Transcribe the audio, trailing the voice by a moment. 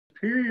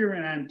Superior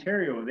and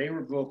Ontario, they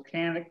were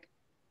volcanic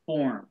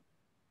form,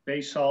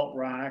 basalt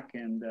rock,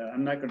 and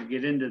I'm not going to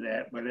get into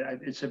that, but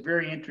it's a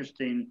very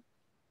interesting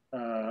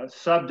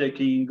subject.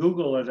 You can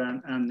Google it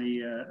on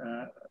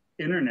the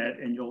internet,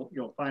 and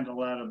you'll find a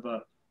lot of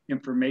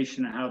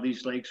information on how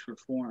these lakes were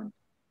formed.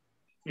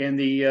 And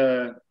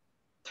the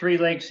three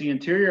lakes, the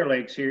interior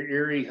lakes here,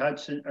 Erie,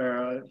 Hudson,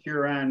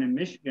 Huron, and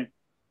Michigan,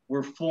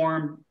 were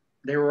formed.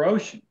 They were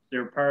oceans. They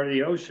were part of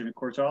the ocean. Of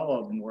course, all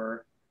of them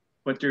were.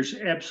 But there's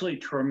absolutely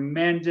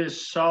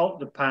tremendous salt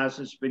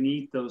deposits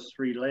beneath those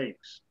three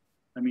lakes.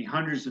 I mean,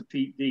 hundreds of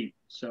feet deep.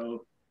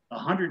 So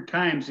 100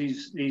 times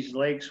these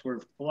lakes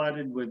were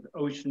flooded with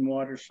ocean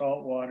water,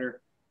 salt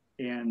water,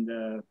 and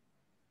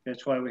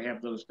that's why we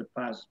have those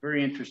deposits.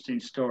 Very interesting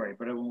story,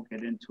 but I won't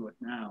get into it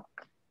now.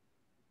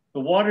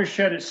 The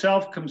watershed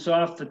itself comes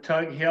off the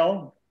Tug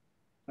Hill.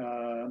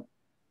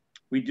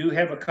 We do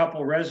have a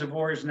couple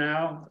reservoirs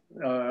now,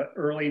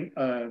 early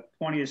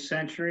 20th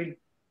century.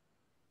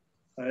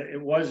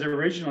 It was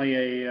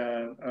originally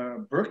a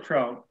brook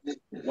trout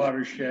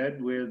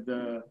watershed with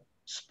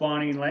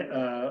spawning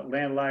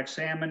landlocked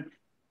salmon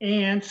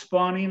and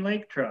spawning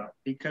lake trout,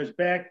 because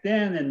back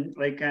then in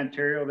Lake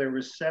Ontario, there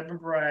was 7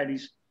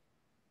 varieties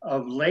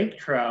of lake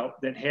trout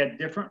that had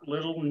different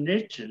little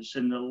niches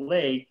in the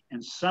lake,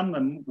 and some of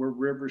them were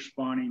river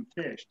spawning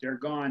fish. They're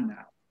gone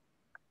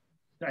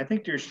now. I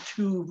think there's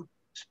 2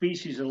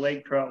 species of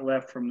lake trout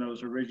left from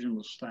those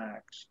original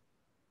stocks.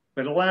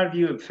 But a lot of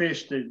you have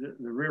fished the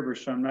river,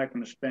 so I'm not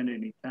going to spend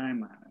any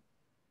time on it.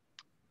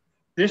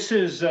 This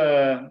is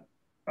a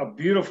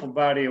beautiful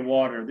body of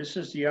water. This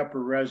is the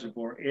upper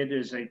reservoir. It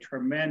is a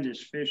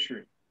tremendous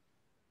fishery.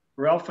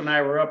 Ralph and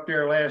I were up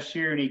there last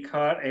year, and he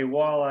caught a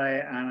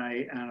walleye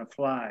on a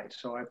fly.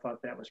 So I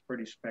thought that was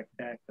pretty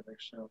spectacular.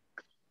 So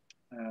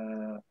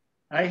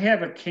I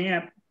have a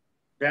camp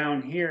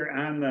down here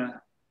on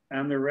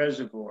the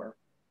reservoir,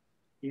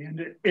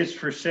 and it's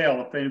for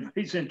sale if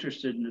anybody's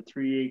interested in a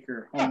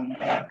 3-acre home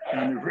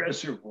on the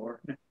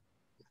reservoir.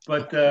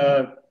 But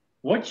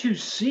what you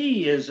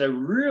see is a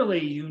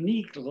really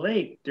unique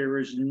lake. There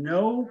is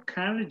no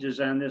cottages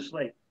on this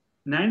lake.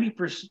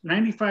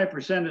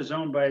 95% is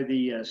owned by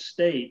the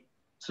state.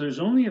 So there's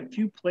only a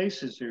few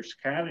places there's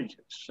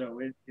cottages. So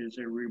it is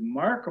a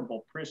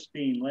remarkable,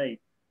 pristine lake.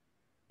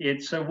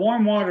 It's a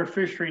warm water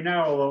fishery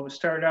now, although it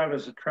started out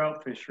as a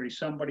trout fishery.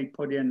 Somebody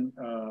put in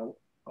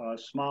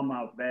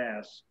smallmouth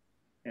bass,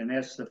 and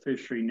that's the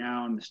fishery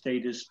now, and the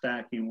state is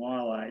stocking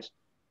walleyes.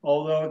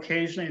 Although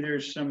occasionally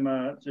there's some,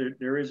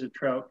 there is a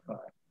trout caught.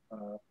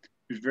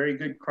 There's very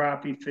good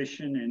crappie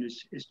fishing, and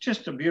it's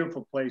just a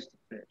beautiful place to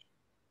fish.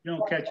 You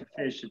don't catch a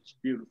fish, it's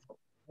beautiful.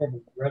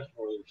 And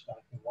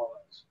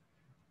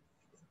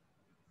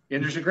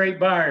there's a great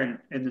bar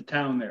in the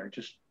town there,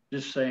 just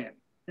saying.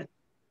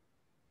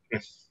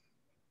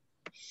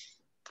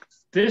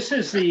 This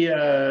is the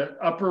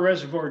Upper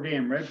Reservoir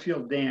Dam,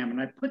 Redfield Dam, and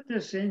I put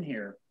this in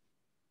here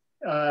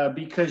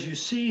because you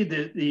see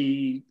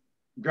the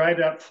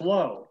dried up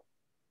flow.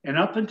 And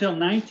up until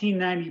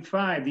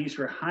 1995, these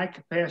were high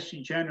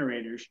capacity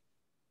generators,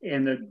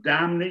 and the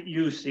dominant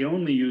use, the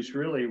only use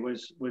really,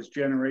 was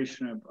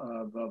generation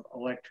of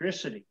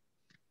electricity.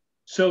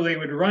 So they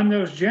would run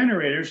those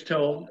generators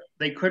till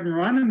they couldn't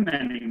run them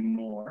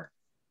anymore.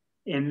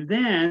 And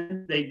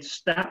then they'd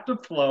stop the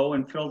flow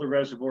and fill the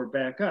reservoir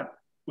back up,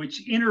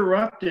 which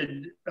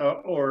interrupted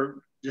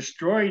or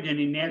destroyed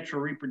any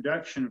natural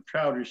reproduction of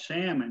trout or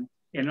salmon,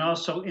 and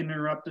also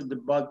interrupted the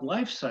bug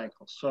life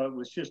cycle. So it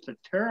was just a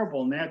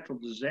terrible natural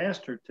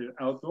disaster to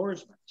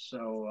outdoorsmen.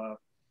 So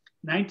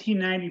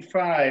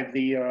 1995,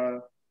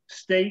 the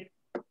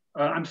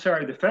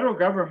the federal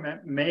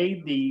government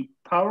made the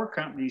power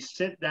companies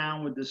sit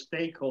down with the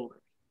stakeholders.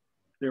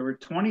 There were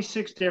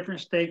 26 different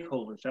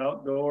stakeholders: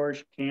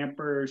 outdoors,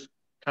 campers,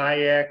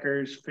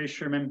 kayakers,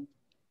 fishermen.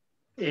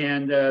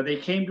 And they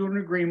came to an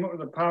agreement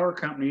with the power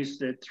companies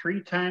that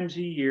 3 times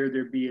a year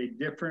there'd be a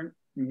different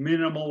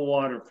minimal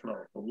water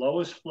flow. The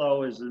lowest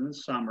flow is in the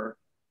summer,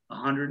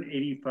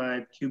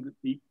 185 cubic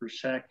feet per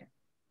second.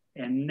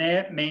 And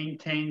that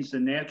maintains the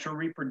natural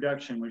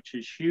reproduction, which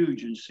is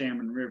huge in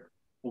Salmon River.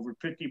 Over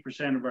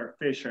 50% of our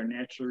fish are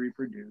naturally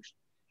reproduced.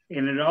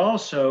 And it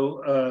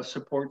also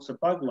supports the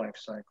bug life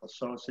cycle.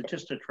 So it's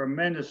just a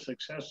tremendous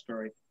success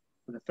story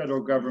for the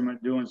federal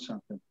government doing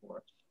something for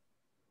us.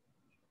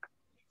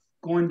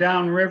 Going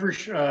down river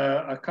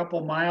a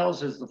couple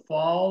miles is the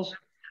falls.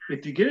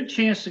 If you get a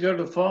chance to go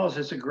to the falls,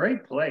 it's a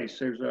great place.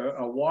 There's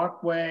a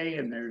walkway,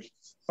 and there's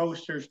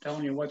posters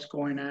telling you what's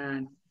going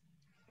on.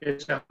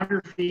 It's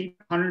 100 feet,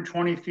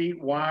 120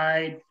 feet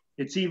wide.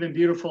 It's even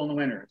beautiful in the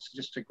winter. It's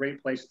just a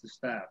great place to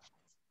stop.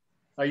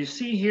 You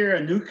see here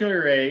a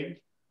nuclear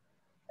egg.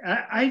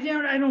 I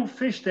don't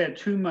fish that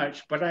too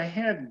much, but I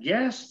have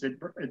guests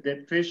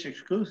that fish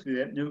exclusively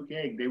that nuke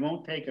egg. They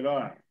won't take it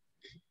off.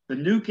 The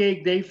nuke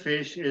egg they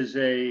fish is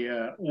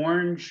a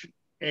orange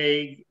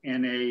egg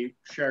and a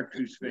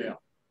chartreuse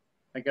veil.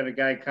 I got a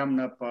guy coming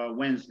up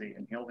Wednesday,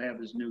 and he'll have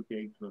his nuke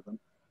eggs with him.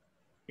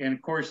 And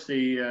of course,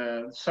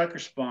 the sucker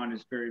spawn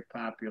is very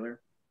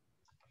popular.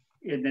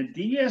 in the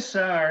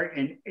DSR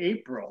in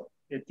April,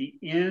 at the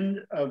end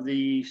of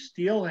the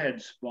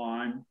steelhead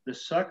spawn, the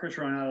suckers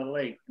run out of the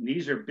lake. And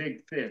these are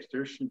big fish.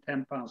 There's some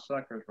 10-pound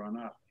suckers run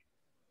up.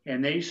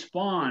 And they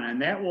spawn,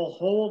 and that will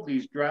hold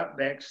these drop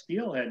back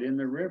steelhead in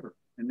the river,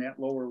 in that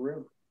lower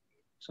river.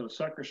 So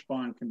sucker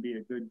spawn can be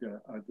a good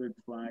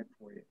fly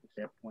for you at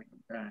that point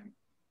in time.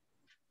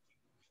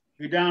 If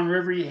you're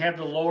downriver, you have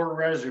the lower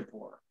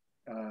reservoir.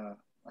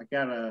 I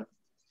got a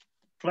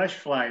flesh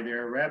fly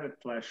there, a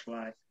rabbit flesh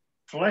fly.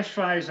 Flesh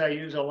flies I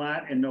use a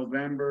lot in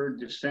November,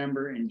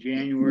 December, and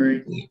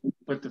January,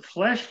 but the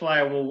flesh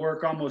fly will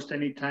work almost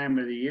any time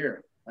of the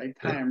year. I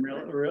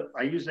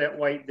use that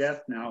white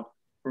death now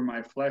for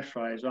my flesh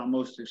flies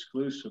almost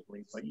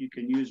exclusively, but you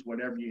can use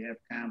whatever you have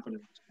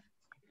confidence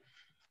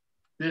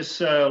in. This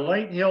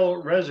Light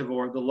Hill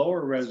Reservoir, the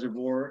lower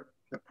reservoir,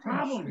 the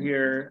problem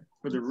here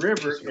for the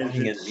river is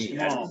it's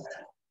small.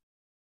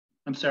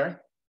 I'm sorry?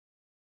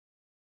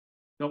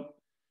 Nope.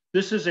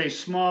 This is a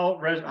small,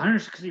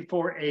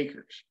 164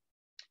 acres.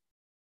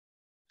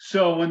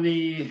 So when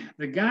the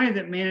guy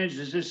that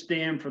manages this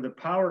dam for the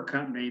power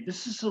company,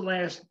 this is the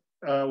last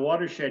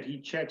watershed he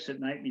checks at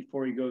night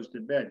before he goes to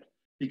bed,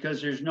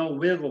 because there's no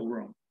wiggle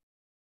room.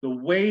 The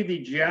way the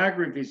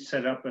geography is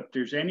set up, if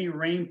there's any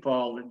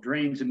rainfall that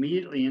drains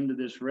immediately into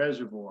this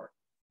reservoir,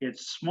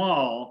 it's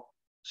small,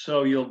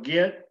 so you'll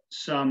get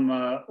some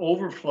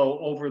overflow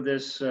over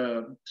this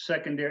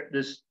secondary,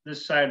 this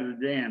side of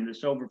the dam,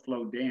 this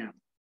overflow dam.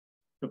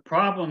 The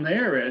problem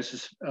there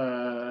is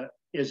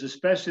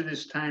especially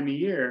this time of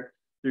year,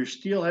 there's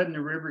steelhead in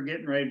the river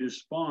getting ready to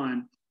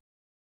spawn.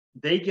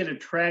 They get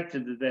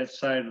attracted to that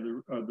side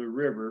of the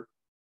river.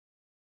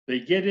 They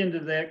get into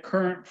that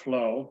current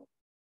flow.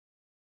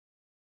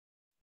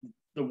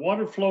 The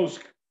water flow's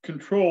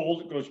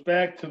controlled, it goes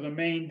back to the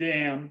main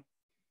dam,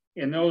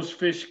 and those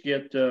fish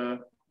get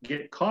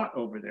caught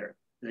over there.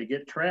 They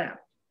get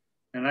trapped.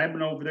 And I've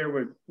been over there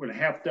with a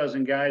half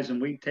dozen guys,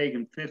 and we've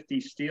taken 50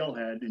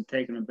 steelhead and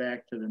taken them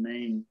back to the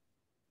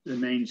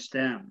main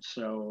stem.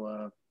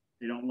 So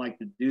they don't like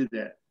to do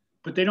that.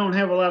 But they don't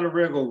have a lot of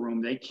wriggle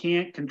room. They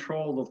can't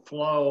control the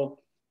flow.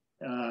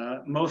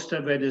 Most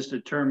of it is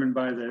determined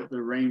by the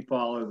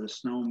rainfall or the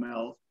snow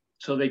melt.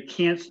 So they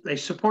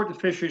support the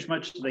fishery as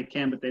much as they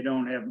can, but they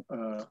don't have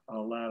a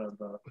lot of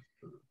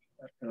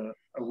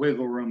a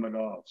wiggle room at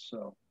all.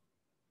 So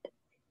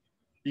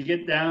you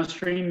get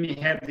downstream, you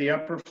have the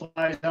upper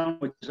fly zone,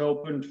 which is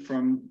open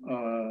from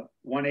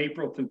 1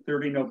 April through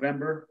 30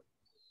 November.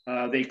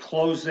 They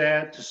close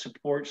that to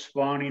support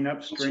spawning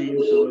upstream,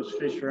 so those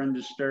fish are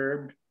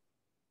undisturbed.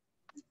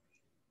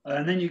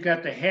 And then you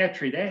got the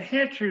hatchery. That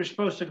hatchery is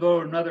supposed to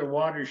go to another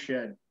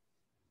watershed,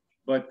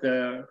 but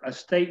a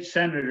state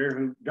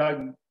senator,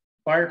 Doug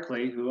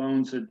Barkley, who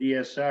owns the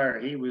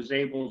DSR, he was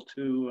able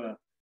to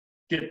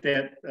get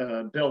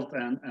that built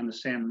on the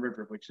Salmon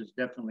River, which is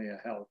definitely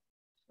a help.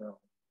 So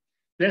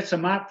that's a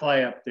mott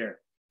fly up there.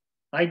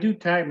 I do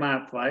tie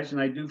mott flies and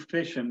I do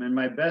fish them. And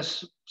my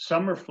best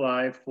summer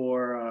fly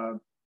for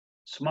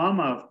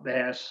smallmouth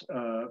bass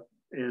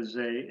is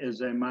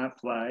a mott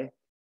fly,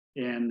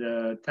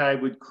 and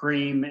tied with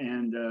cream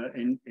and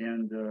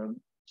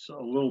so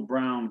a little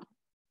brown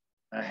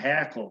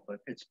hackle. But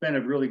it's been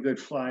a really good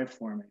fly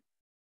for me.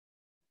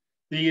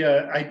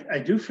 I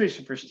do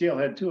fish for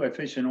steelhead too. I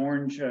fish an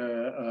orange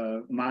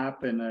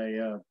mop and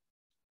a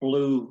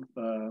blue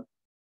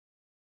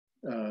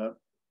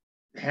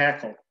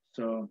hackle.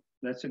 So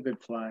that's a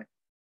good fly.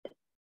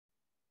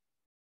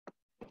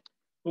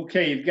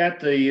 Okay, you've got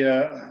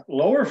the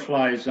lower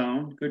fly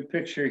zone. Good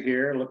picture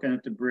here, looking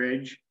at the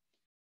bridge.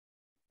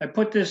 I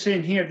put this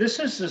in here. This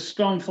is the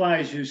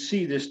stoneflies you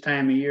see this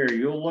time of year.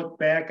 You'll look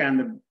back on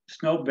the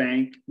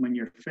snowbank when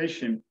you're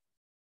fishing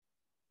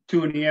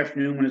 2 in the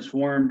afternoon when it's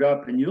warmed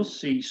up, and you'll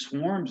see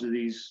swarms of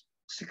these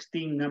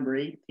 16 number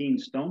 18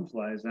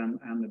 stoneflies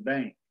on the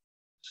bank.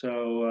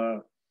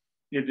 So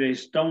it's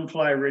a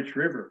stonefly rich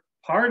river.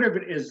 Part of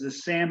it is the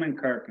salmon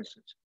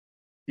carcasses.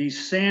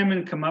 These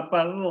salmon come up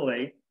out of the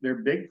lake. They're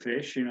big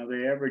fish. You know,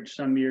 they average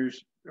some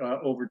years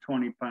over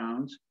 20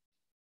 pounds,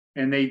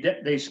 and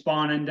they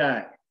spawn and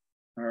die.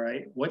 All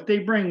right. What they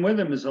bring with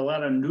them is a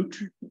lot of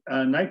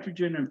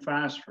nitrogen and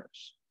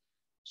phosphorus.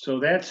 So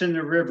that's in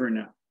the river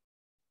now.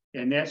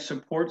 And that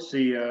supports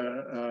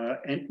the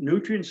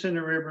nutrients in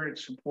the river. It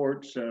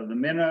supports the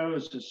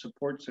minnows. It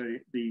supports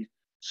the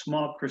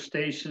small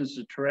crustaceans,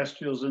 the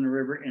terrestrials in the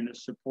river, and it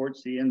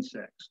supports the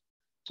insects.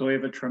 So we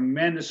have a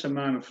tremendous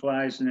amount of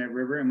flies in that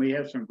river, and we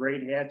have some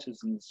great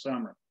hatches in the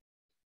summer.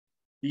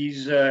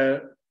 These,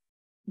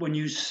 when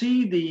you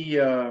see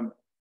the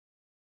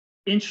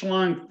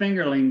inch-long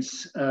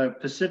fingerlings,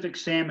 Pacific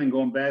salmon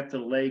going back to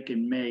the lake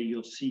in May,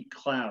 you'll see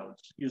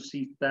clouds. You'll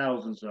see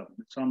thousands of them.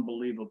 It's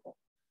unbelievable.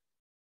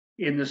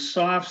 In the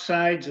soft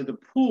sides of the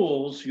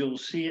pools, you'll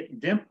see it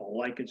dimple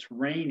like it's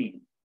raining.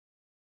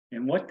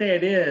 And what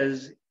that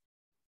is,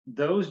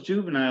 those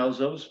juveniles,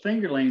 those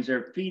fingerlings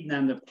are feeding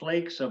on the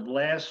flakes of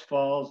last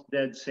fall's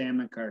dead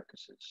salmon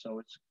carcasses.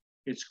 So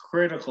it's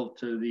critical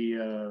to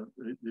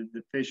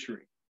the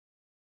fishery.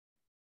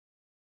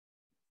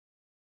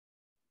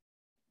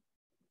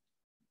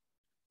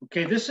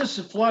 Okay, this is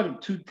the flood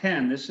of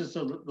 210. This is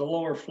the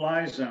lower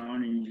fly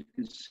zone, and you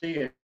can see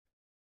it.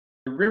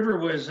 The river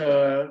was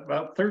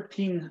about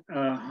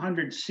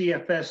 1,300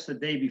 CFS the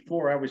day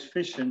before I was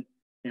fishing,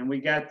 and we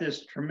got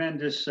this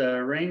tremendous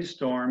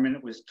rainstorm, and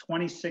it was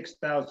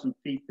 26,000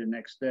 feet the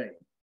next day.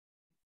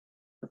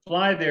 The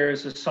fly there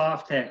is a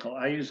soft tackle.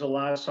 I use a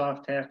lot of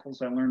soft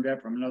tackles. I learned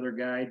that from another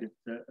guy.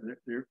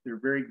 They're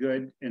very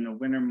good in the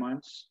winter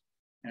months.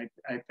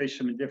 I fish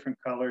them in different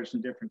colors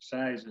and different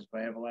sizes,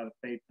 but I have a lot of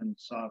faith in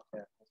soft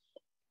tackles.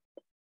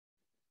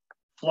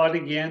 Flood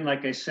again,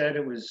 like I said,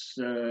 it was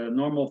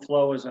normal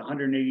flow is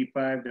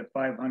 185 to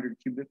 500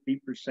 cubic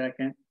feet per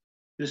second.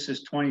 This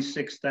is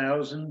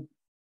 26,000.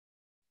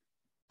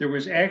 There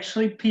was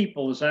actually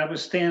people, as I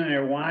was standing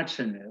there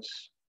watching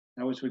this,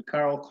 I was with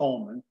Carl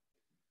Coleman.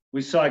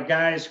 We saw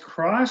guys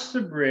cross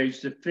the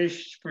bridge to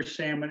fish for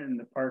salmon in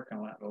the parking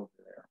lot over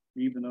there,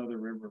 even though the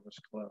river was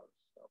closed.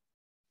 So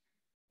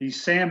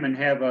these salmon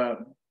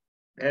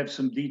have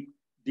some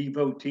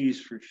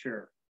devotees for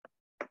sure.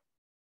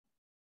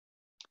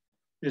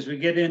 As we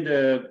get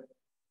into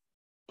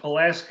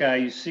Pulaski,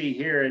 you see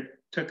here, it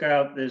took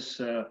out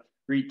this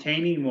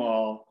retaining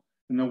wall.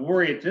 And the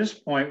worry at this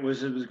point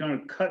was it was going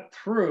to cut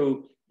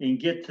through and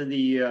get to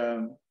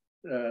the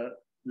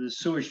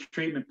sewage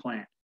treatment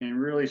plant and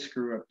really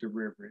screw up the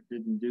river. It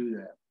didn't do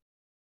that.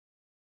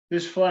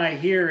 This fly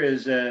here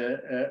is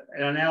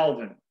an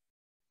alvin.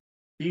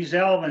 These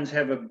alvins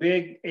have a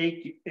big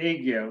egg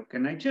yolk.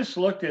 And I just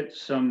looked at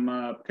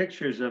some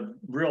pictures of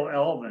real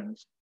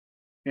alvins.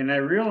 And I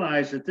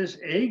realized that this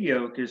egg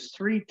yolk is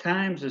 3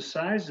 times the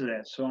size of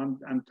that. So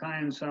I'm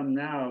tying some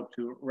now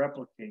to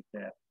replicate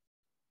that.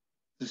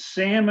 The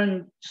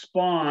salmon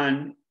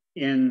spawn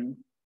in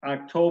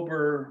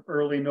October,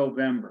 early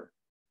November.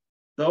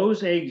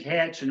 Those eggs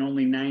hatch in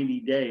only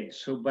 90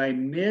 days. So by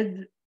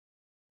mid-January,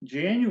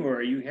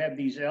 you have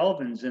these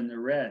alvins in the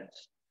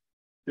reds.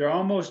 They're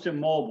almost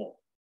immobile.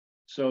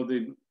 So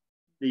the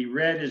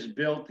red is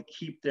built to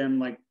keep them,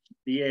 like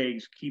the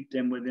eggs, keep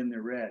them within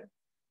the red.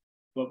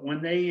 But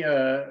when they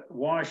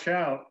wash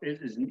out,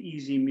 it is an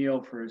easy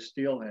meal for a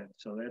steelhead.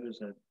 So that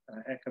is a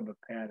heck of a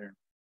pattern.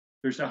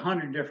 There's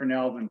 100 different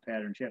alvin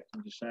patterns. You have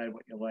to decide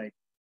what you like.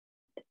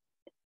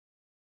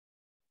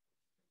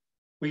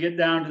 We get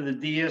down to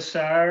the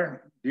DSR,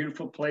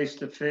 beautiful place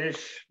to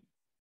fish.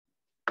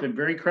 Been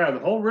very crowded.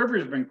 The whole river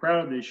has been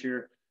crowded this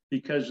year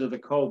because of the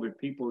COVID.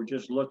 People were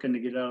just looking to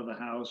get out of the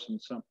house and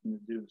something to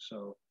do.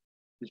 So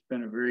it's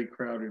been a very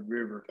crowded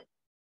river.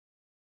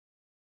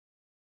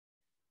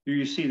 Here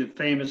you see the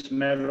famous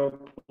meadow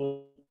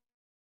pool.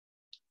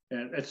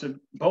 It's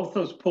both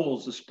those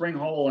pools, the spring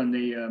hole and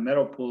the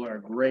meadow pool, are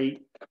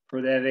great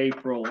for that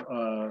April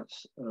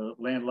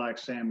landlocked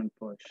salmon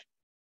push.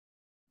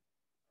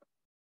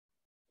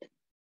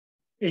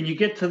 And you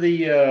get to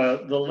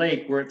the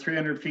lake. We're at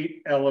 300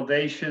 feet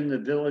elevation. The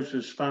village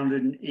was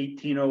founded in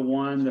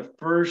 1801. The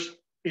first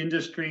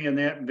industry in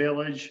that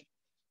village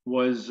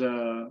was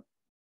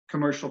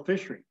commercial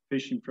fishery,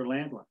 fishing for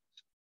landlocked.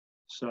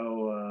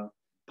 So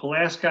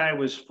Pulaski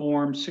was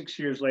formed 6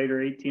 years later,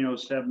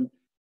 1807.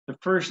 The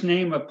first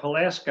name of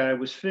Pulaski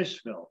was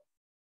Fishville.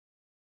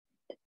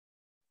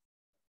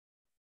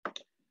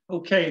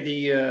 Okay,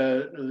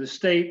 the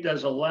state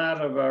does a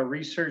lot of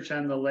research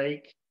on the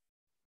lake.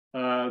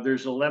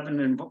 There's 11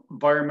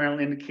 environmental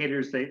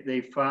indicators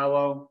they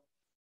follow.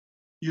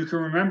 You can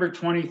remember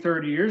 20,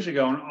 30 years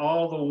ago and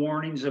all the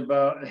warnings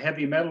about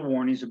heavy metal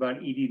warnings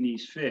about eating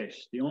these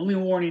fish. The only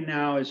warning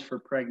now is for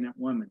pregnant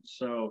women.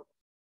 So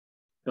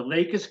the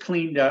lake is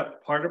cleaned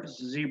up. Part of it's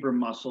zebra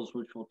mussels,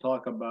 which we'll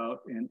talk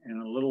about in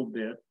a little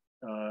bit.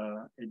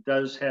 It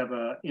does have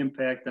an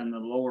impact on the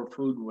lower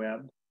food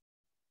web.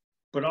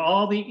 But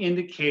all the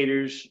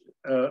indicators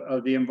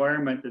of the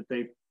environment that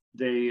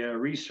they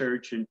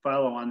research and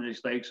follow on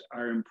these lakes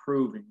are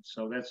improving.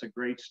 So that's a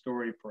great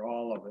story for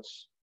all of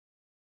us.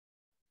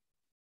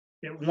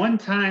 At one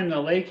time,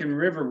 the lake and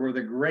river were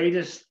the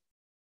greatest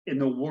in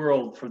the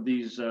world for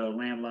these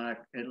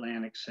landlocked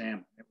Atlantic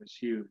salmon. It was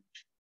huge.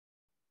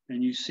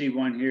 And you see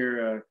one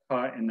here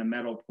caught in the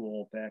meadow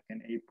pool back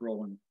in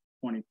April in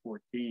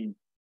 2014.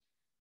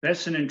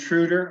 That's an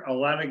intruder. A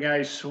lot of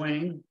guys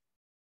swing.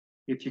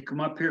 If you come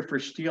up here for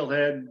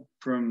steelhead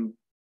from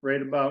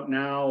right about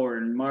now or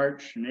in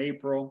March and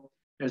April,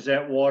 as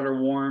that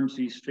water warms,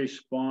 these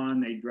fish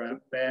spawn, they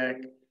drop back.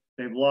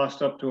 They've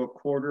lost up to a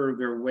quarter of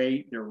their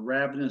weight. They're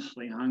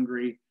ravenously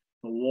hungry.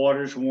 The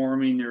water's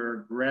warming, they're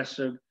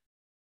aggressive.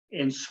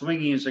 And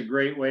swinging is a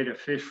great way to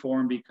fish for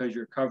them because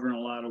you're covering a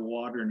lot of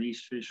water and these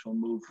fish will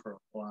move for a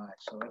fly.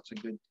 So that's a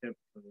good tip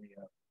for the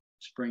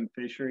spring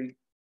fishery.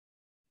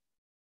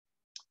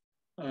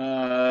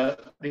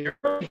 The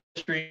early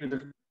history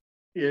of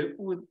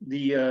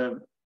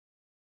the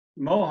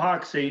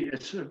Mohawks, the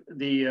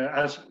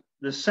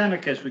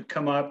Senecas would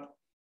come up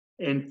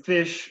and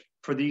fish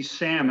for these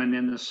salmon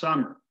in the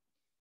summer.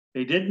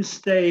 They didn't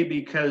stay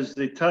because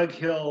the Tug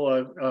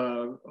Hill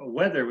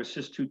weather was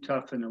just too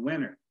tough in the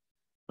winter.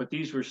 But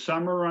these were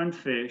summer run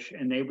fish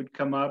and they would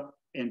come up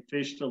and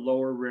fish the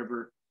lower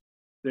river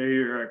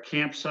There are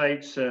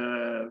campsites.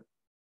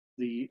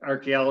 The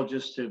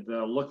archaeologists have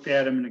looked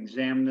at them and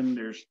examined them.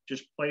 There's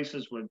just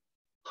places with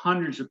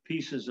hundreds of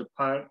pieces of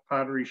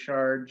pottery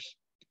shards.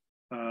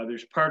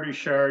 There's pottery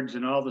shards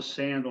and all the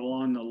sand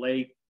along the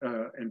lake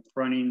and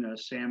fronting the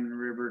Salmon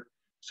River.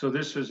 So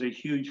this was a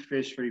huge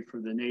fishery for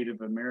the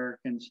Native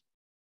Americans.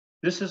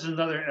 This is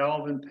another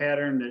Alvin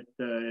pattern that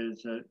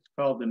is it's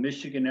called the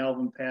Michigan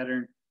Alvin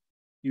pattern.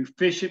 You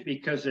fish it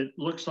because it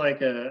looks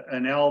like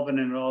an Alvin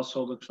and it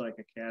also looks like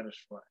a caddis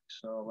fly.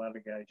 So a lot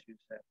of guys use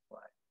that fly.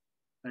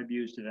 I've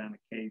used it on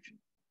occasion.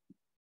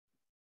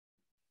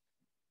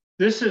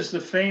 This is the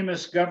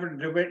famous Governor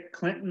DeWitt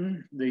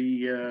Clinton,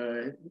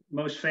 the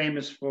most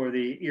famous for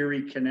the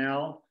Erie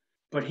Canal,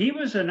 but he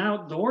was an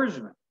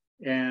outdoorsman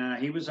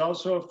and he was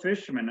also a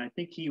fisherman. I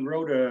think he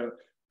wrote a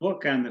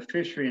book on the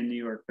fishery in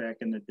New York back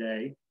in the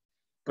day,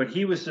 but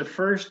he was the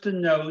first to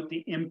note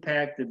the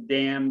impact of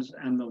dams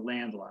on the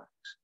landlocks.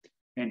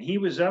 And he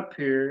was up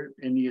here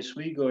in the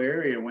Oswego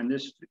area when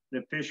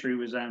the fishery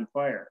was on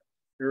fire,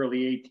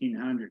 early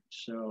 1800s.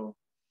 So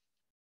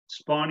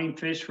spawning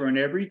fish were in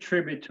every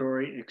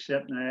tributary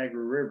except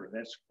Niagara River.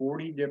 That's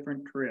 40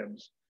 different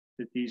tribs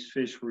that these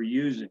fish were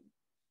using.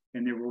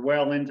 And they were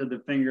well into the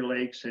Finger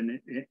Lakes and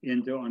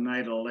into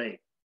Oneida Lake.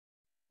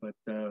 But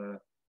the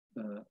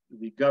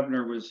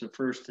governor was the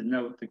first to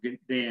note the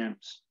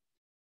dams.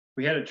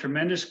 We had a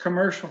tremendous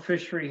commercial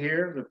fishery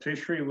here. The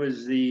fishery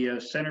was the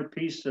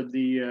centerpiece of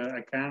the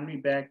economy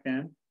back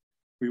then.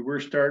 We were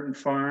starting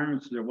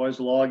farms. There was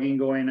logging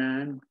going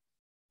on.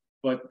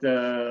 But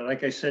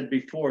like I said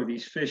before,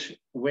 these fish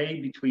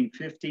weighed between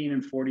 15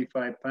 and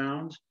 45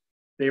 pounds.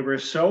 They were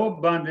so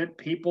abundant,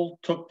 people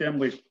took them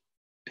with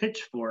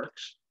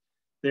pitchforks.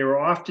 They were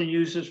often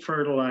used as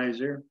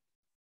fertilizer.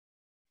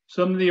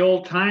 Some of the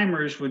old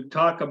timers would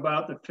talk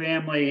about the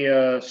family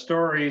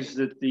stories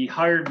that the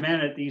hired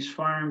men at these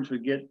farms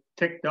would get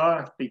ticked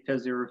off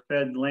because they were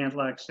fed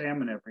landlocked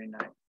salmon every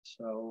night.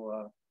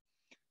 So,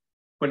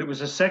 but it was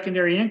a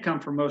secondary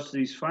income for most of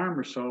these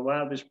farmers. So a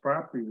lot of this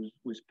property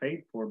was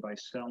paid for by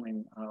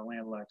selling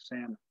landlocked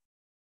salmon.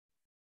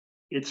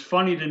 It's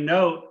funny to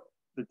note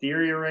that the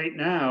area right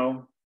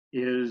now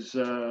is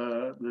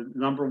the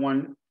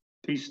 #1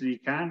 piece of the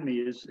economy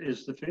is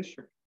the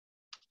fishery.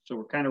 So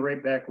we're kind of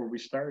right back where we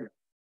started.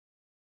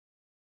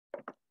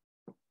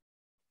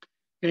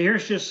 Okay,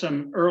 here's just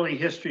some early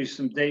history,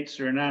 some dates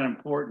that are not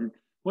important.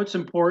 What's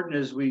important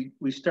is we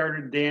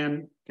started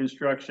dam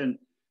construction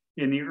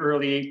in the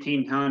early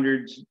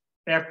 1800s.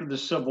 After the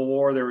Civil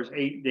War, there was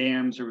 8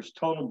 dams. There was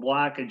total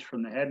blockage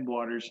from the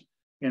headwaters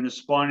and the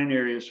spawning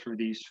areas for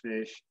these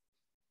fish.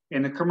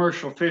 And the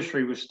commercial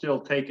fishery was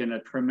still taking a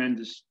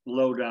tremendous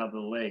load out of the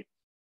lake.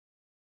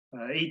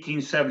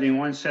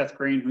 1871, Seth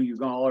Green, who you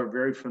all are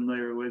very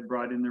familiar with,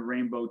 brought in the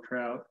rainbow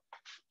trout.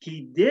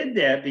 He did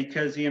that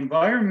because the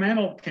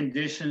environmental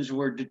conditions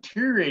were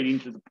deteriorating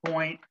to the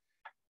point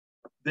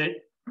that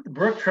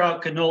brook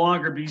trout could no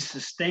longer be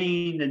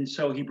sustained, and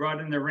so he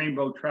brought in the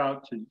rainbow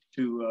trout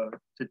to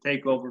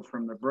take over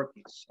from the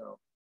brookies. So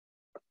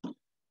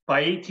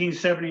by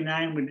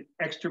 1879, we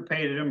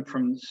extirpated them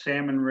from the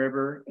Salmon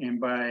River, and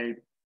by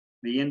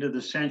the end of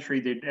the century,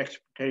 they'd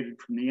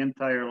extirpated from the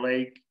entire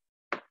lake.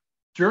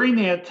 During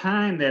that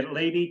time, that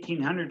late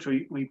 1800s,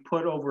 we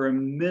put over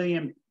 1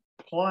 million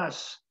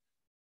plus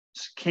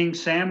king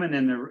salmon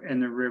in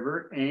the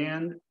river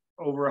and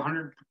over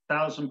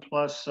 100,000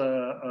 plus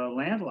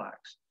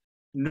landlocks.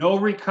 No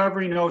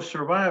recovery, no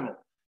survival,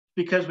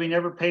 because we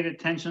never paid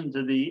attention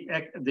to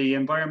the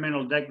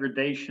environmental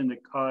degradation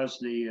that caused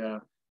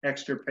the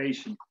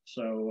extirpation.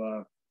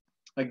 So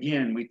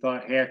again, we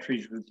thought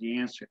hatcheries was the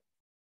answer.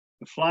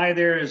 The fly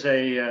there is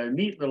a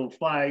neat little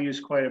fly I use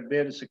quite a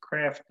bit. It's a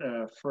craft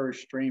fur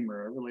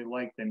streamer. I really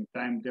like them,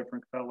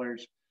 different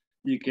colors.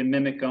 You can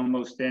mimic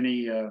almost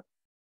any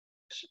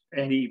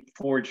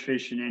forage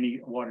fish in any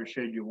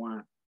watershed you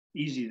want.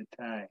 Easy to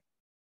tie.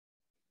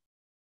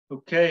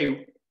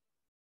 Okay,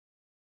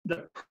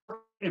 the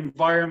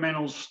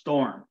environmental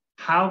storm.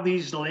 How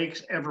these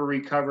lakes ever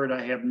recovered,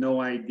 I have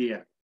no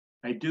idea.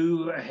 I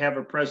do have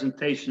a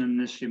presentation on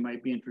this you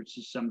might be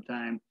interested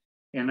sometime.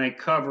 And I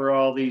cover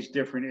all these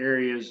different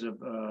areas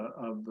of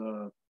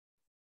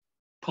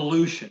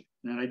pollution.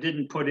 And I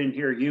didn't put in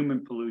here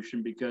human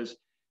pollution because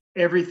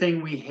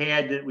everything we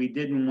had that we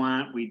didn't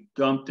want, we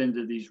dumped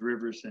into these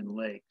rivers and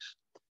lakes.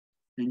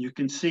 And you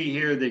can see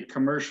here the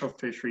commercial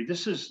fishery.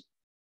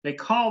 They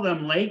call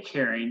them lake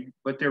herring,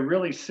 but they're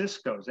really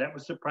ciscos. That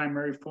was the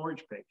primary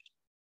forage base,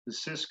 the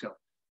cisco.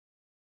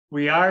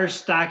 We are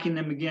stocking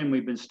them again.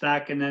 We've been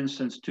stocking them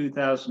since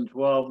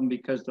 2012, and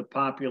because the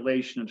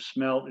population of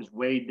smelt is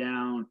way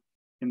down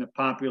and the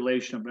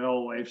population of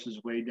alewives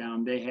is way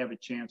down, they have a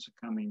chance of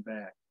coming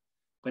back.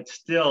 But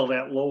still,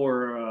 that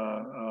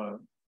lower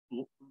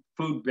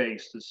food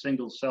base, the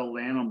single-celled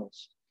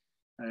animals,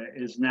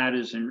 is not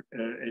as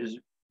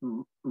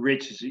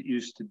rich as it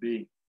used to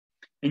be.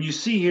 And you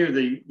see here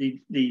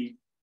the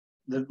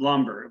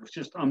lumber. It was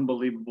just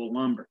unbelievable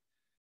lumber.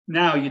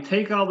 Now you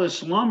take all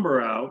this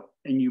lumber out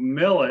and you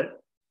mill it.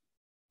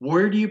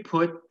 Where do you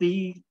put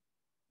the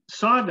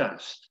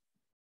sawdust.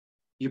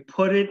 You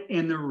put it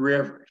in the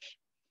rivers.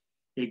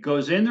 It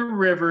goes in the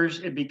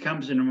rivers. It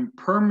becomes an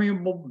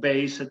impermeable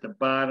base at the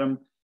bottom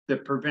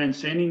that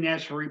prevents any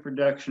natural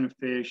reproduction of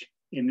fish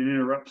and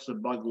interrupts the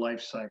bug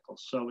life cycle.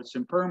 So it's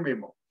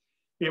impermeable.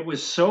 It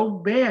was so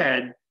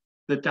bad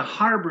that the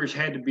harbors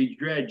had to be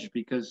dredged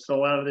because a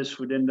lot of this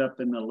would end up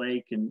in the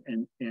lake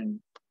and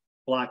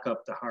block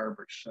up the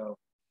harbors. So,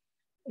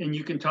 and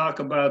you can talk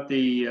about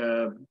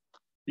the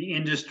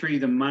industry,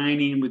 the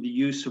mining with the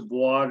use of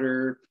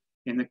water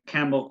and the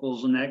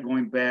chemicals and that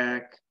going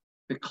back,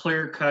 the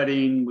clear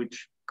cutting,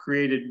 which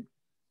created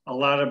a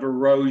lot of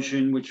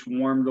erosion, which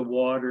warmed the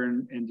water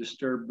and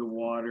disturbed the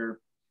water.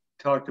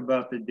 Talked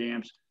about the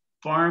dams.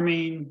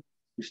 Farming,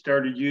 we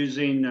started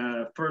using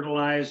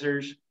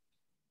fertilizers.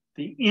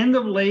 The end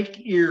of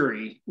Lake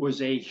Erie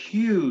was a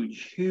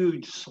huge,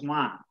 huge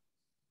swamp,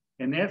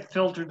 and that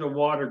filtered the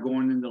water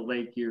going into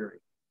Lake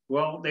Erie.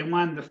 Well, they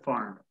wanted to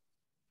farm it.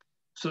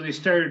 So they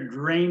started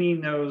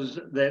draining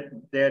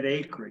that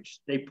acreage.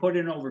 They put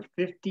in over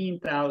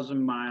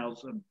 15,000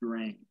 miles of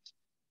drains,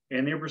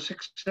 and they were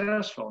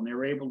successful, and they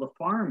were able to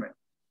farm it.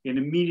 And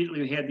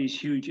immediately we had these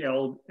huge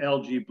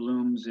algae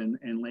blooms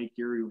in Lake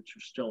Erie, which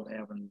are still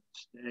having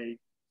today.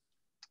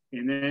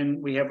 And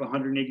then we have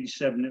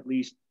 187 at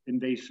least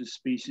invasive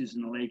species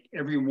in the lake.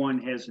 Every one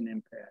has an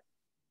impact.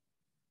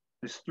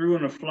 I threw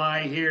in a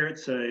fly here.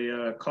 It's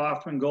a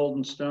coffin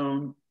golden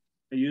stone.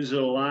 I use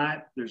it a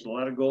lot. There's a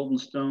lot of golden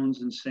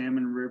stones in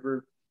Salmon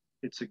River.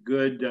 It's a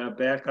good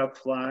backup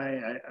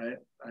fly.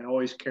 I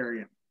always carry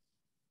them.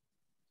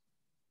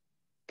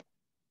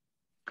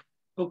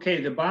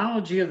 Okay, the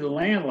biology of the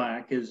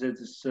landlocked is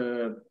it's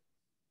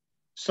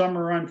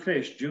summer run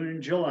fish, June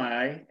and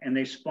July, and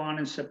they spawn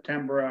in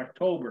September,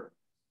 October.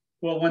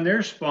 Well, when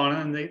they're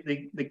spawning,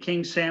 the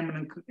king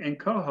salmon and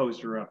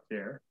cohos are up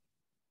there.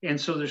 And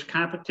so there's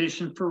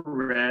competition for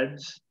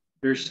reds.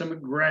 There's some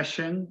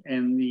aggression,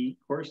 and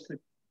of course,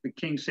 the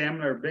king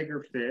salmon are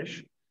bigger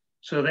fish.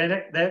 So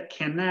that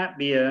cannot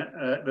be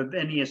of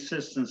any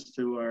assistance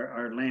to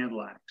our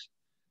landlocks.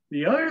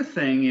 The other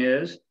thing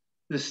is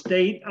the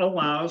state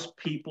allows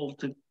people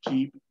to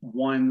keep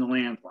one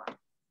landlocked.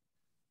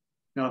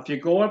 Now, if you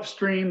go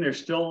upstream,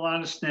 there's still a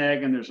lot of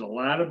snagging. There's a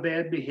lot of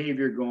bad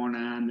behavior going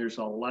on. There's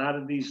a lot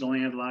of these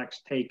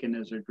landlocks taken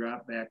as they're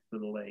dropped back to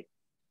the lake.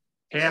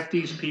 Half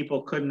these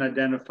people couldn't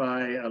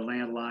identify a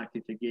landlocked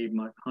if you gave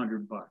them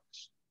 $100.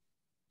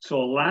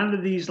 So a lot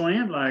of these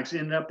landlocks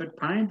end up at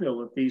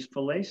Pineville at these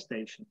fillet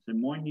stations.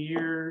 In 1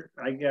 year,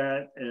 I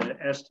got an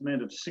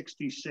estimate of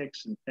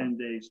 66 in 10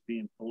 days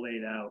being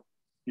filleted out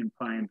in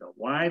Pineville.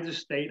 Why the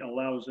state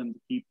allows them to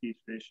keep these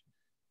fish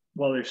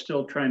while they're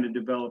still trying to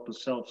develop a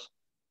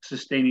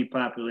self-sustaining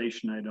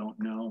population, I don't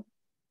know.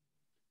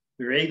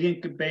 Their egg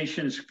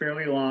incubation is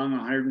fairly long,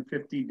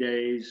 150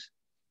 days.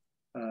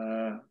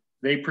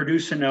 They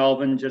produce an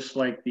elvin just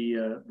like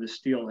the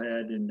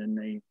steelhead, and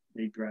then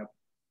they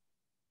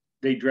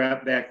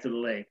drop back to the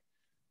lake.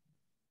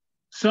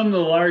 Some of the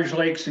large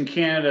lakes in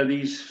Canada,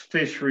 these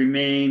fish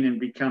remain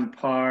and become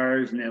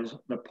pars, and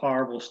the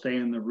par will stay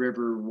in the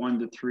river 1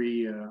 to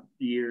 3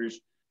 years.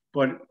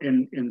 But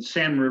in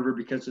Salmon River,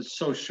 because it's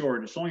so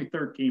short, it's only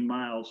 13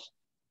 miles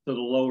to the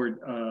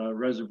lower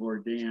reservoir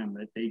dam,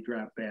 that they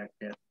drop back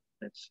that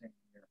same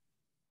year.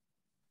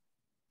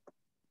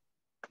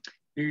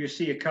 Here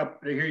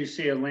you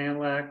see a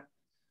landlocked.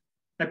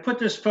 I put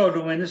this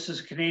photo in. This is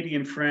a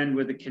Canadian friend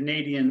with a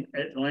Canadian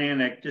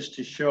Atlantic, just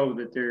to show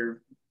that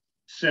they're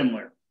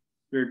similar.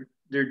 Their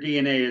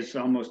DNA is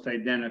almost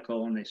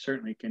identical, and they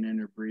certainly can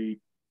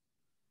interbreed.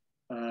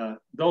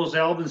 Those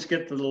alvins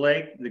get to the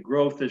lake. The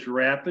growth is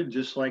rapid,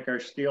 just like our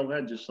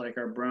steelhead, just like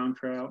our brown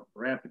trout,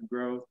 rapid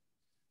growth.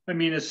 I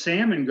mean, a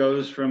salmon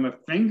goes from a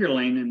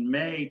fingerling in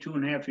May,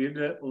 2.5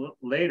 years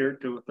later,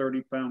 to a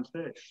 30-pound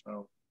fish.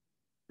 So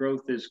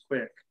growth is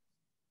quick.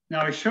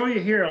 Now I show you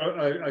here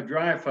a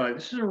dry fly.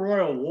 This is a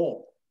royal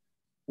wolf.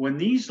 When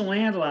these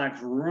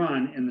landlocks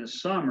run in the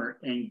summer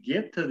and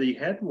get to the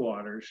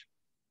headwaters,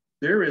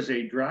 there is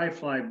a dry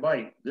fly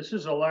bite. This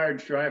is a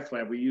large dry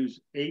fly. We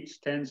use 8s,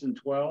 10s, and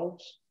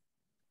 12s.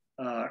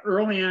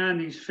 Early on,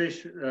 these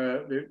fish,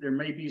 there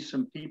may be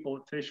some people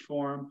that fish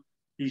for them.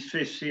 These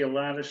fish see a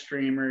lot of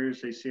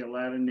streamers. They see a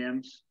lot of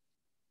nymphs.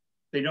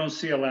 They don't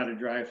see a lot of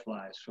dry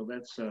flies. So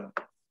that's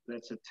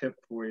a tip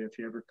for you if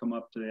you ever come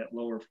up to that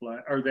lower fly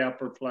or the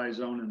upper fly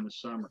zone in the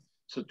summer.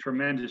 It's a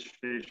tremendous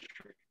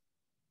fishery.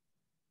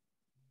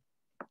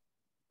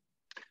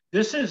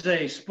 This is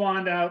a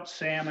spawned out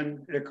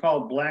salmon. They're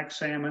called black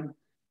salmon.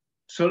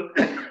 So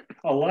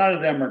a lot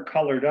of them are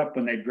colored up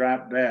when they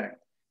drop back.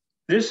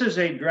 This is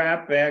a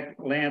drop back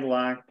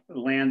landlocked,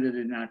 landed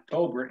in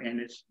October,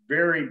 and it's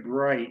very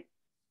bright.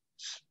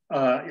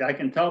 I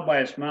can tell by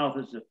its mouth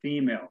it's a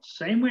female.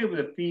 Same way with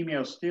a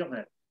female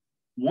steelhead.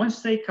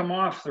 Once they come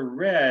off the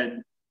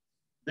red,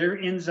 their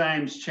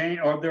enzymes change,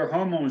 or their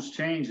hormones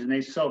change, and they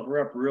silver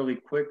up really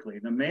quickly.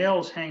 The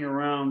males hang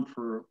around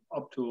for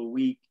up to a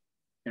week,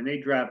 and they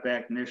drop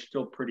back, and they're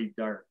still pretty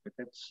dark. But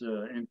that's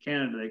in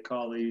Canada, they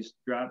call these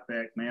drop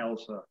back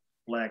males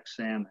black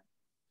salmon.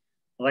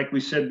 Like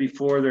we said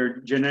before, they're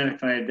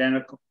genetically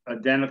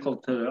identical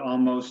to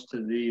almost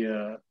to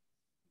the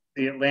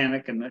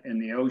Atlantic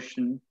and the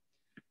ocean.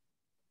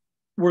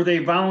 Were they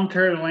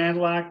voluntarily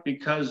landlocked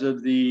because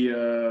of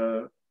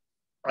the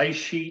ice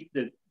sheet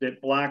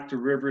that blocked the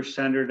river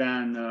centered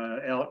on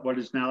what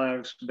is now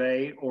Alex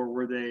Bay, or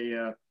were they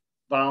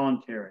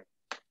voluntary?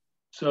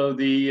 So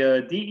the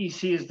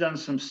DEC has done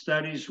some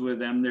studies with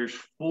them. There's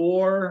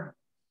 4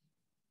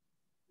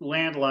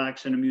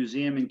 landlocks in a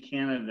museum in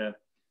Canada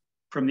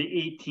from the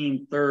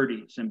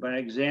 1830s. And by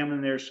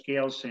examining their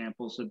scale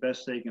samples, the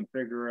best they can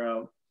figure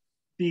out,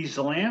 these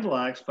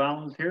landlocks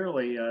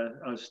voluntarily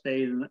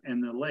stayed in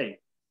the lake.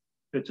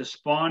 That the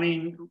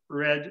spawning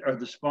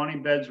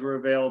beds were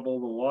available,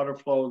 the water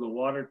flow, the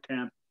water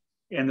temp,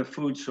 and the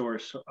food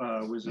source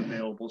was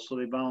available. So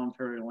they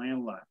voluntarily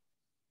landlocked.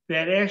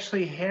 That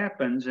actually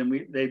happens, and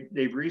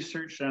they've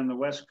researched on the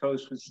West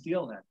Coast with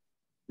steelhead.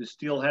 The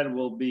steelhead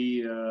will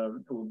be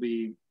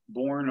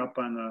born up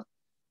on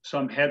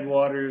some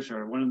headwaters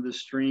or one of the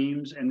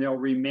streams, and they'll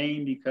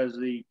remain because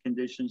the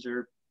conditions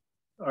are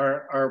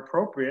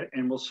appropriate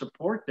and will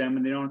support them,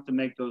 and they don't have to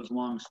make those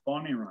long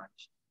spawning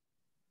runs.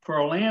 For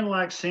a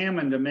landlocked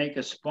salmon to make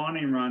a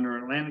spawning run, or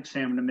Atlantic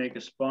salmon to make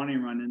a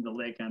spawning run into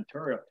Lake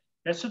Ontario,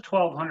 that's a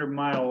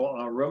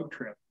 1,200-mile road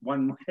trip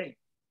one way.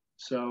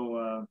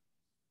 So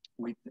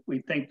we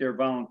think they're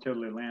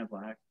voluntarily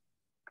landlocked.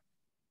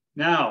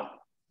 Now,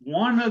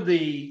 one of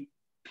the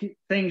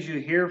things you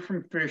hear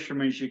from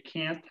fishermen is you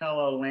can't tell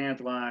a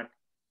landlocked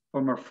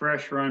from a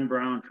fresh run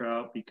brown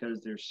trout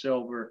because they're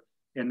silver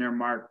and they're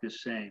marked the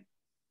same.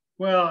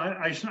 Well,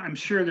 I'm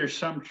sure there's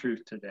some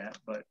truth to that,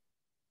 but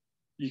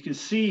you can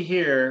see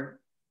here,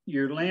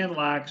 your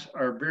landlocks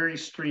are very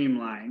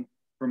streamlined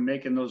from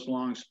making those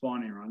long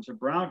spawning runs. A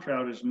brown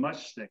trout is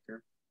much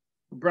thicker.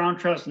 The brown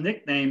trout's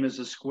nickname is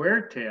a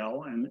square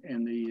tail,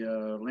 and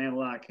the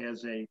landlocked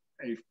has a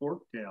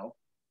forked tail.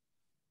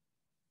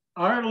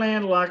 Our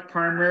landlocked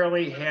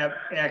primarily have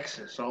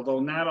X's,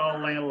 although not all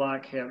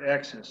landlocked have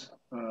X's.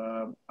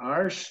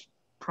 Our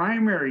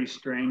primary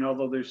strain,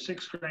 although there's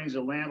 6 strains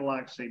of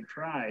landlocks they've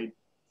tried,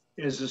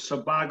 is a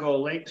Sebago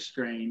Lake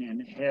strain,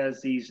 and it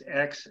has these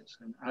X's.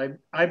 And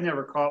I've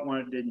never caught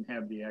one that didn't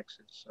have the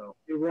X's. So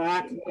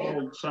Rock,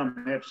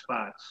 some have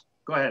spots.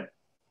 Go ahead.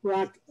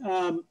 Rock,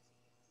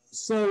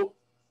 so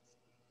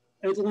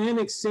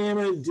Atlantic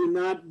salmon do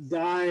not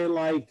die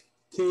like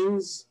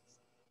kings?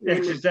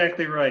 That's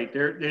exactly right.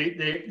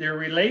 They're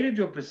related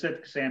to a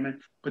Pacific salmon,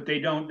 but they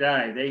don't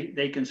die.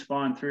 They can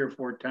spawn 3 or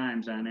 4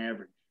 times on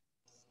average.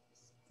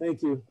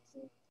 Thank you.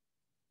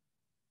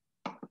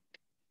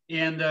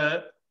 And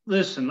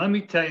listen, let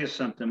me tell you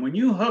something. When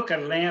you hook a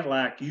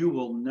landlocked, you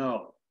will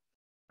know.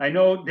 I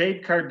know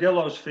Dave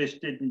Cardillo's fish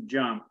didn't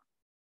jump,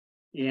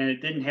 and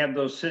it didn't have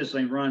those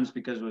sizzling runs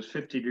because it was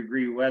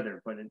 50-degree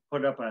weather, but it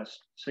put up a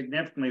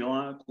significantly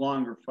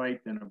longer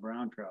fight than a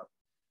brown trout.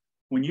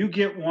 When you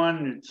get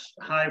one that's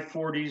high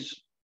 40s,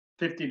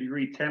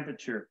 50-degree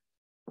temperature,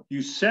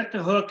 you set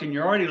the hook and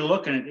you're already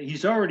looking at it.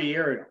 He's already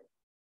aerial.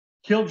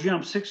 He'll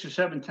jump 6 or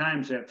 7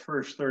 times that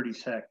first 30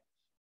 seconds.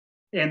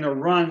 And the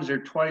runs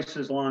are twice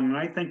as long. And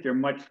I think they're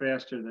much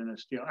faster than a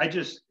steel.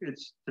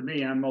 To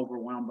me, I'm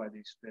overwhelmed by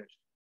these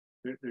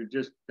fish. They're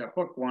just, the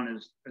hook one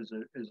is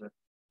a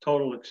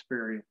total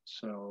experience.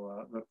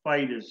 So the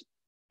fight is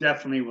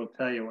definitely will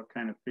tell you what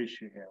kind of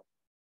fish you have.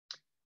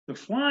 The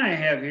fly I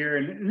have here,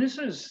 and this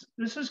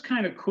is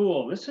kind of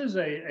cool. This is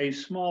a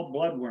small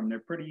bloodworm. They're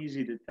pretty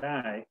easy to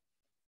tie.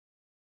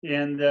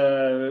 And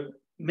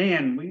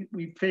man,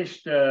 we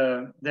fished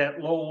that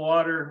low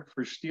water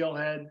for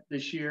steelhead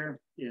this year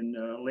in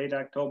late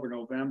October,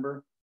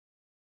 November.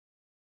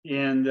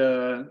 And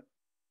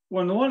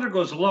when the water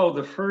goes low,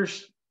 the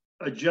first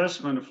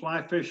adjustment a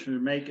fly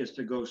fisherman make is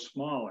to go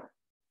smaller.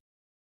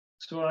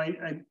 So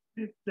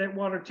that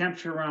water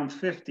temperature around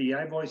 50,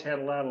 I've always had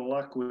a lot of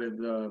luck with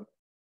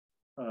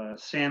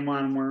San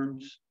Juan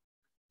worms.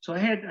 So I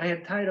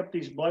had tied up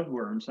these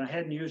bloodworms. I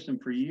hadn't used them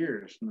for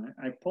years. And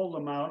I pulled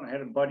them out. I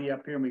had a buddy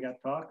up here and we got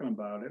talking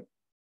about it.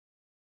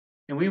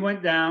 And we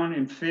went down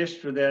and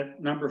fished for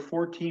that number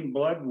 14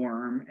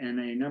 bloodworm and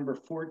a number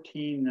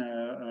 14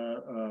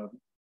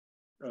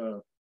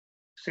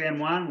 San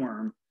Juan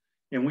worm.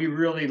 And we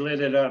really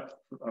lit it up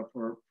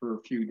for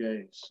a few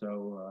days.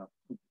 So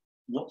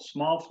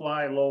small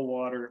fly, low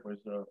water,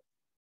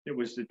 it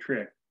was the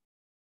trick.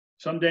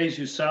 Some days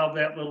you solve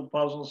that little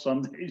puzzle,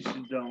 some days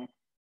you don't.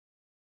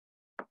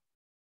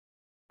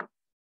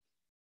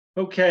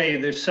 Okay,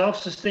 the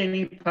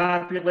self-sustaining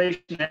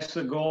population, that's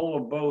the goal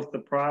of both the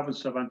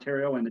province of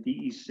Ontario and the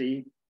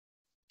DEC.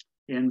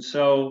 And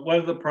so what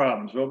are the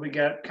problems? Well, we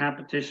got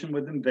competition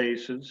with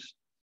invasives.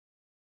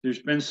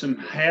 There's been some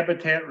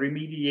habitat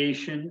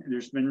remediation.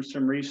 There's been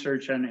some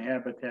research on the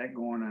habitat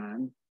going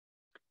on.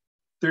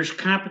 There's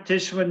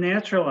competition with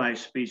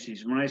naturalized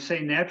species. When I say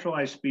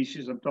naturalized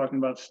species, I'm talking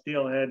about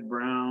steelhead,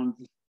 browns,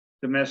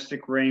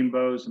 domestic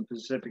rainbows, and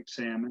Pacific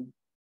salmon.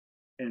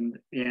 And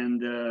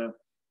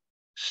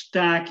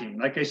stocking,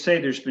 like I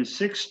say, there's been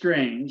 6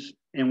 strains.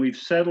 and we've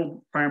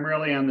settled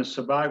primarily on the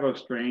Sebago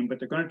strain, but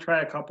they're going to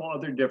try a couple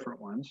other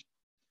different ones.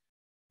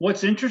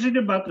 What's interesting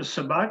about the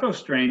Sebago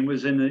strain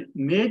was in the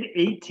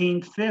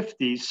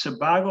mid-1850s,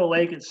 Sebago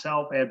Lake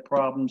itself had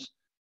problems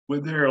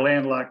with their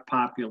landlocked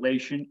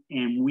population,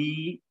 and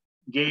we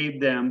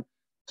gave them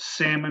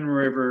Salmon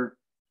River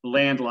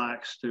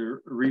landlocks to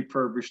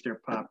refurbish their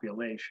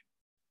population.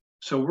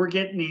 So we're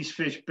getting these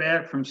fish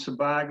back from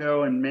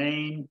Sebago and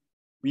Maine.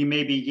 We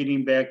may be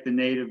getting back the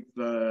native,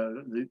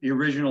 the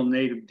original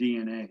native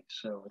DNA.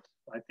 So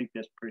I think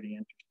that's pretty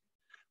interesting.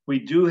 We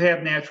do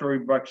have natural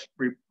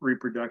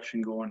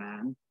reproduction going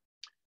on.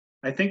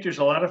 I think there's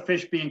a lot of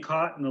fish being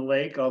caught in the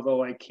lake,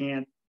 although I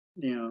can't,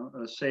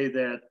 say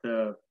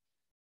that.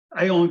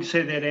 I only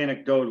say that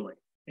anecdotally,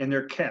 and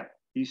they're kept.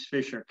 These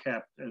fish are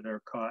kept and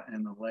are caught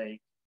in the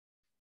lake.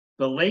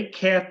 The lake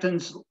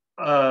captains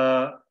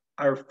are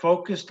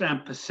focused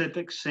on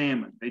Pacific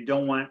salmon. They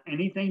don't want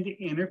anything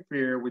to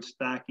interfere with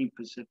stocking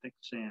Pacific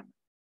salmon.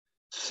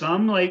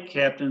 Some lake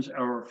captains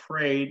are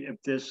afraid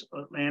if this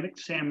Atlantic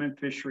salmon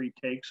fishery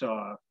takes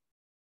off,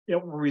 it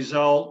will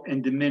result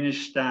in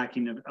diminished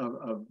stocking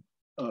of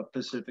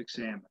Pacific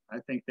salmon. I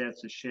think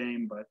that's a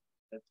shame, but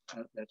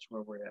that's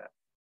where we're at.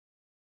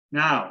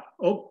 Now,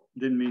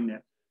 didn't mean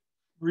that.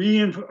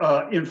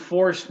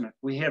 Enforcement.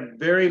 We have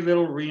very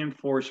little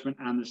reinforcement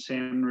on the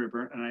Salmon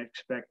River, and I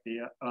expect the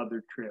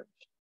other trips.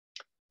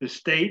 The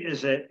state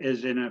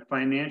is in a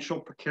financial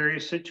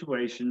precarious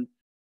situation.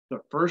 The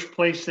first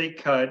place they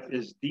cut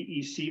is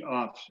DEC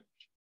officers.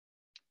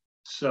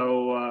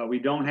 So we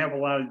don't have a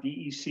lot of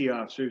DEC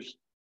officers.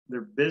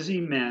 They're busy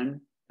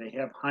men. They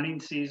have hunting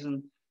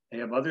season. They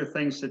have other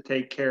things to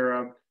take care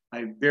of.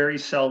 I very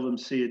seldom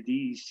see a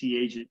DEC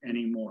agent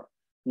anymore.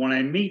 When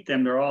I meet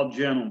them, they're all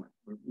gentlemen.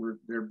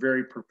 They're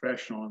very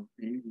professional.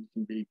 You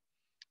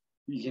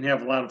can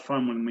have a lot of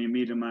fun when we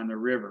meet them on the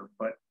river,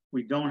 but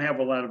we don't have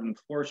a lot of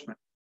enforcement.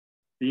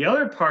 The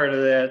other part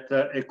of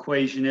that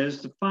equation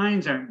is the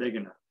fines aren't big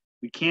enough.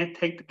 We can't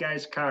take the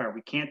guy's car.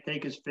 We can't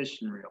take his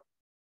fishing reel.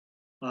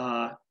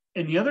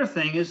 And the other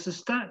thing is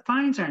the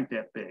fines aren't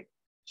that big.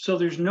 So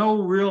there's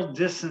no real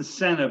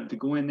disincentive to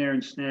go in there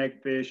and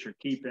snag fish or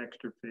keep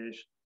extra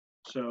fish.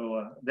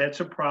 So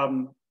that's a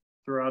problem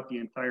throughout the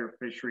entire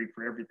fishery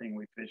for everything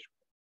we fish with.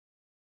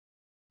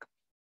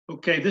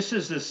 Okay, this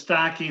is the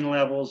stocking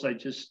levels. I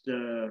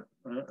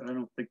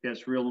don't think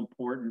that's real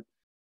important.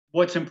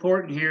 What's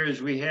important here is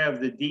we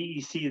have the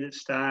DEC that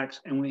stocks,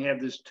 and we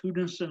have this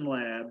Tunison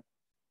lab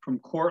from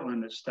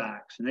Cortland that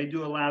stocks, and they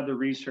do a lot of the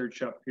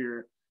research up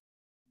here.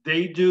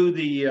 They do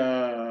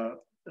the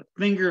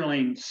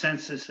fingerling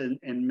census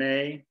in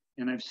May,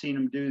 and I've seen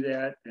them do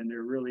that, and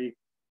they're really,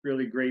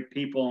 really great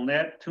people. And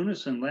that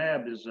Tunison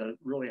lab is a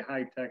really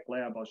high-tech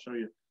lab. I'll show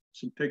you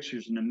some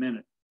pictures in a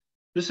minute.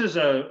 This is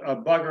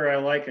a bugger I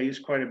like. I use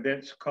quite a bit.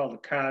 It's called a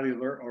collier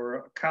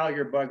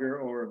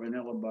bugger or a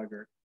vanilla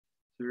bugger.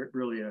 They're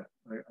really a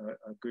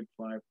good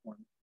fly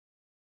form.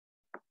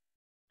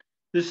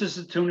 This is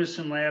the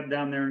Tunison lab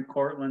down there in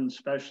Cortland,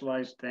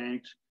 specialized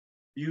tanks,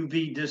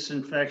 UV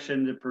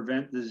disinfection to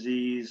prevent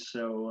disease.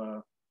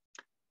 So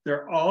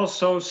they're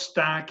also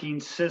stocking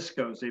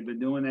Cisco's. They've been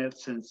doing that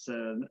since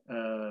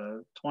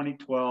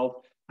 2012.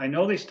 I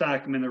know they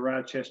stock them in the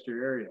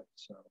Rochester area.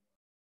 So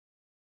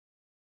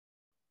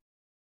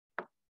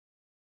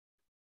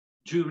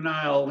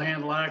juvenile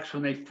landlocks,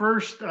 when they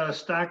first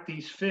stocked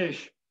these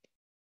fish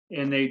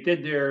and they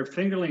did their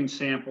fingerling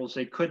samples,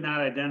 they could not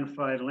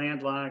identify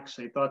landlocks.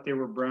 They thought they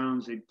were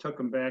browns. They took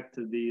them back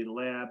to the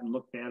lab and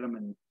looked at them,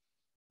 and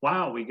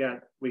wow, we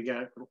got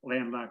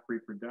landlocked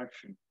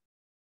reproduction.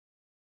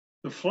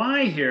 The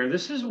fly here,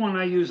 this is one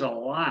I use a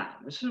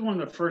lot. This is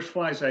one of the first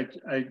flies I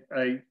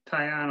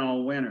tie on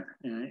all winter,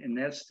 and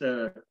that's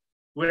the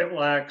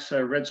Whitlock's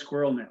red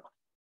squirrel nail.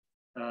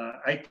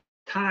 I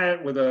tie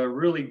it with a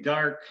really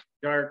dark,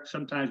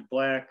 sometimes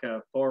black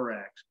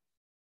thorax.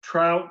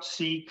 Trout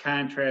sea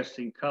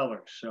contrasting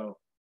colors. So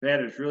that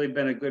has really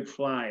been a good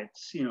fly.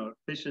 It's, it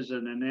fishes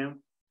in a nymph.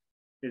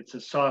 It's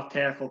a soft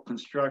tackle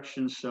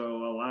construction,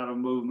 so a lot of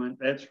movement.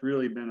 That's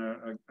really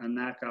been a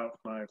knockout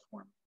fly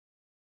for me.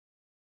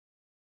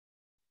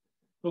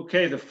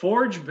 Okay, the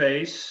forage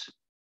base.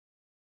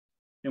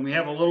 And we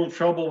have a little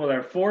trouble with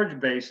our forage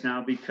base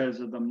now because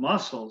of the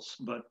mussels,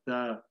 but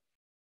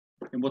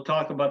and we'll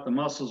talk about the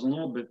mussels in a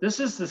little bit. This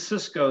is the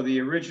Cisco, the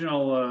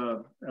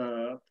original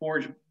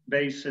forage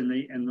base in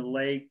the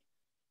lake.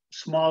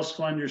 Small,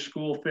 slender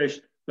schoolfish,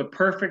 the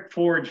perfect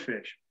forage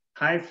fish.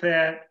 High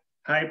fat,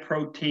 high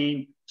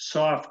protein,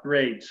 soft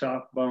grade,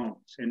 soft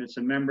bones, and it's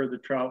a member of the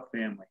trout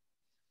family.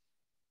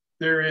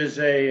 There is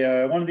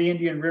one of the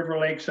Indian River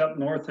lakes up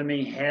north of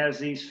me has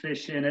these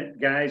fish in it.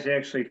 Guys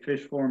actually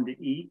fish for them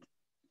to eat,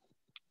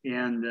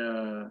 and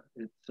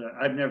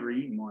I've never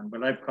eaten one,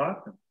 but I've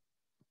caught them.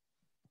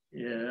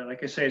 Yeah,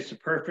 like I say, it's a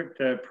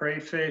perfect prey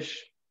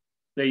fish.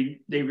 They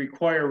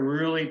require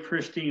really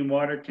pristine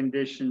water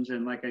conditions,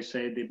 and like I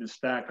say, they've been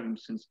stocking them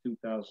since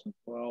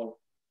 2012.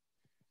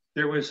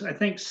 There was, I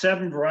think,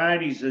 7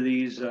 varieties of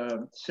these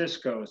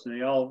Ciscos, and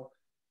they all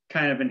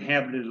kind of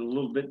inhabited a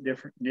little bit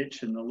different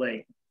niche in the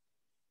lake.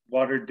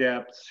 water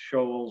depths,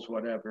 shoals,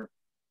 whatever.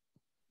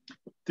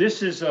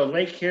 This is a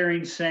lake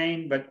herring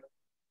seine, but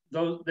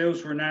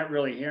those were not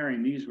really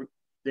herring.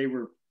 They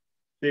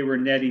were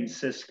netting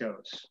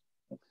ciscos.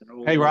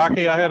 Hey,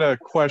 Rocky, I had a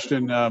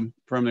question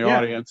from the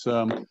audience.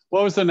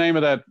 What was the name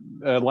of that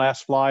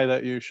last fly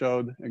that you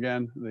showed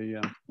again?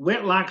 The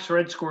Whitlock's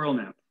red squirrel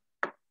nymph.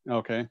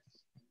 Okay.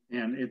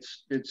 And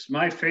it's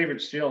my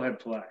favorite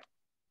steelhead fly,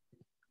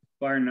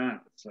 bar none.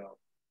 So,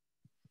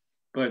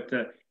 but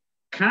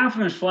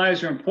confidence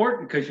flies are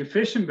important because you're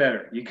fishing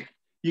better.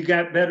 You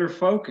got better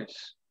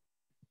focus.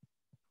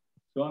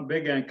 So I'm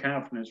big on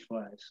confidence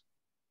flies.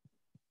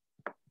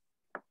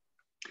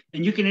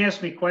 And you can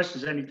ask me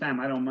questions anytime.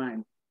 I don't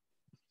mind.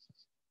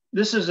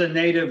 This is a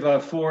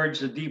native forage,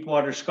 the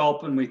deepwater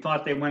sculpin. We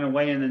thought they went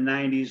away in the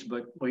 90s,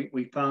 but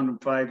we found them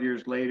 5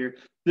 years later.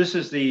 This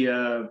is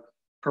the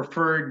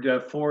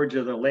preferred forage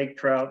of the lake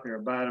trout. They're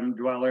a bottom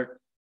dweller.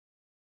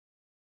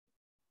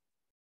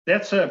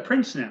 That's a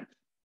prince nymph.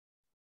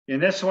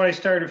 And that's why I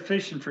started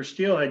fishing for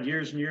steelhead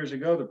years and years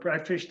ago. I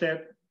fished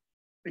that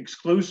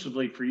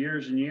exclusively for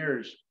years and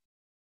years.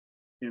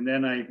 And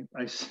then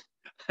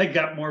I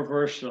got more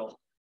versatile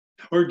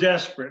or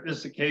desperate,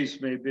 as the case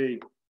may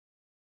be.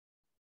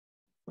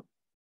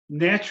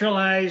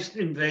 Naturalized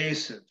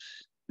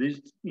invasives.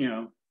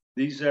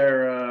 These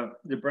are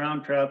the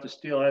brown trout, the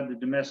steelhead,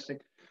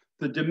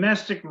 the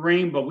domestic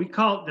rainbow. We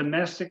call it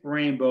domestic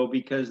rainbow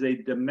because they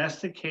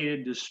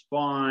domesticated to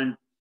spawn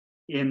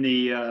in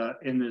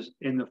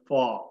the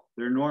fall.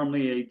 They're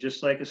normally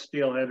just like a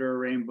steelhead or a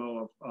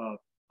rainbow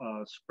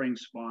of spring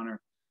spawner.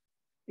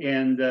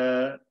 And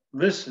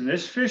listen,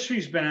 this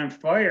fishery's been on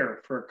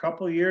fire for a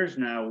couple of years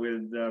now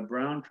with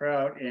brown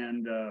trout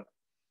and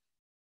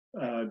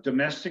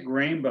domestic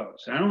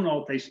rainbows. I don't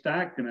know if they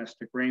stock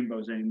domestic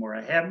rainbows anymore.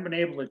 I haven't been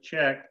able to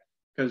check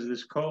because of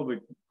this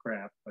COVID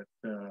crap, but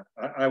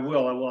I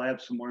will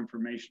have some more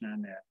information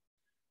on that.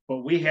 But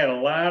we had a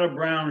lot of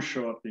browns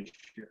show up this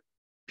year.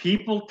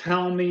 People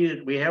tell me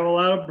that we have a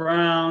lot of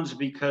browns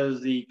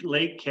because the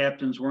lake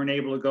captains weren't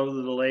able to go to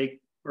the lake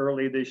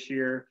early this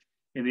year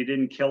and they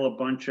didn't kill a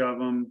bunch of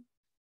them.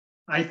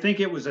 I think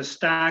it was a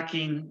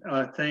stocking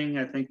thing.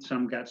 I think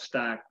some got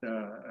stocked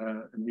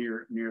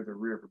near the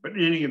river. But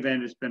in any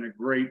event, it's been a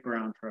great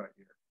brown trout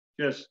year.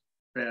 Just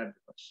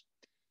fabulous.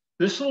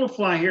 This little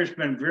fly here has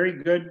been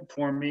very good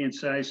for me in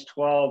size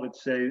 12.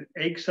 It's a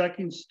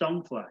egg-sucking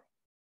stonefly.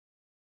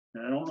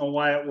 I don't know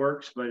why it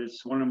works, but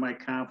it's one of my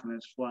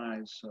confidence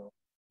flies. So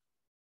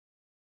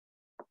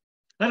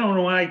I don't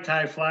know why I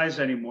tie flies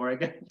anymore. I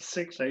got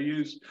 6 I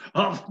use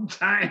all the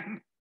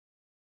time.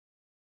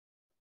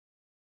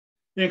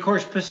 And of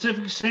course,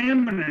 Pacific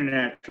salmon are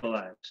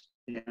naturalized.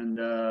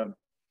 And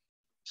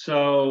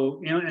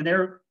so, and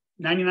they're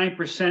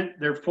 99%,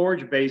 their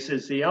forage base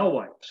is the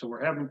alewife. So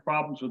we're having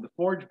problems with the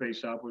forage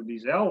base out with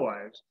these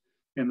alewives.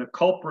 And the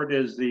culprit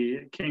is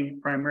the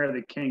primarily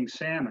the king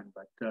salmon.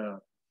 But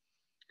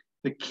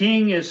the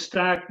king is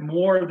stocked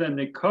more than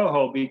the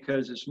coho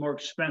because it's more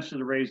expensive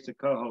to raise the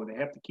coho. They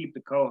have to keep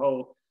the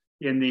coho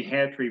in the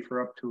hatchery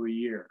for up to a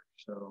year.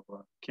 So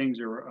kings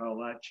are a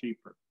lot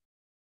cheaper.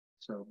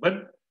 So,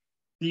 but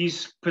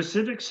these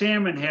Pacific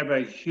salmon have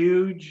a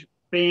huge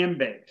fan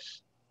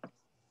base.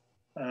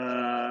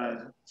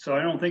 So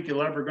I don't think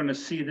you're ever going to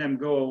see them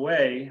go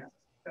away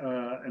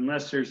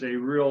unless there's a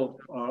real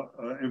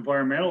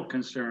environmental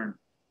concern.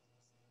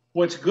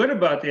 What's good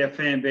about that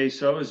fan base,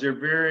 though, is they're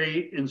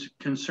very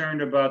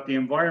concerned about the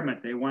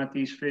environment. They want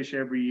these fish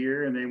every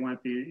year, and they want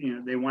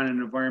they want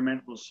an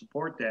environment that will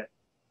support that.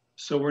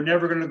 So we're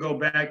never going to go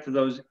back to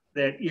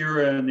that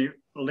era in the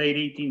late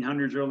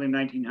 1800s, early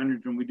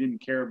 1900s when we didn't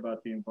care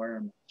about the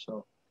environment.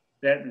 So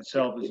that in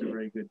itself is a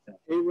very good thing.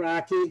 Hey,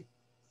 Rocky.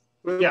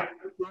 Yeah.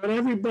 What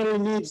everybody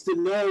needs to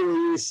know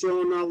when you're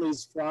showing all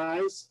these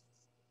flies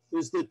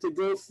is that to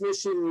go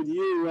fishing with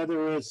you,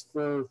 whether it's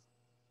for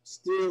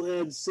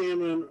steelhead,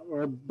 salmon,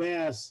 or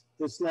bass,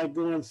 it's like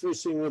going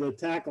fishing with a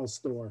tackle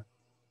store.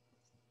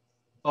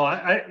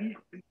 Oh,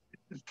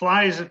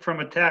 flies from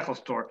a tackle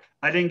store.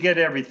 I didn't get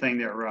everything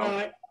there,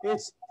 Ralph.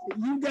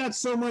 You got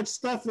so much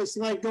stuff. It's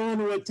like going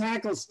to a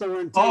tackle store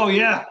and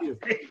yeah,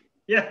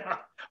 yeah,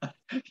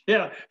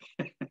 yeah.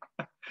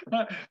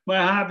 My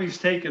hobby's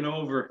taken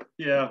over.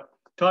 Yeah,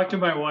 talk to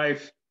my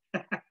wife.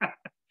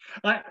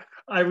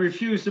 I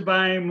refuse to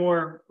buy any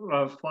more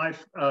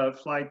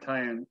fly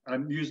tying.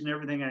 I'm using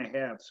everything I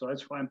have, so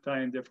that's why I'm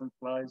tying different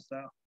flies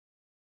now.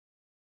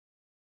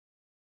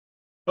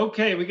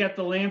 Okay, we got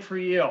the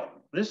lamprey eel.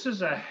 This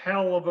is a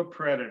hell of a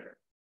predator.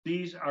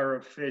 These are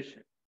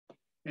efficient.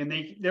 And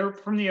they're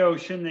from the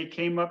ocean. They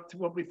came up to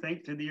what we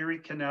think to the Erie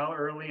Canal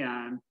early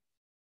on,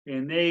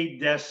 and they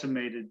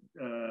decimated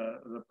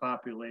the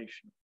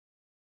population.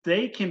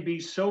 They can be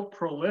so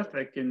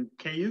prolific. In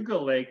Cayuga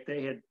Lake,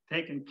 they had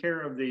taken care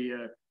of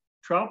the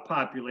trout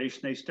population.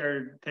 They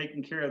started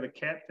taking care of the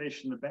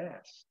catfish and the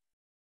bass.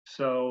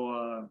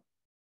 So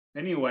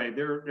anyway,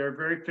 they're a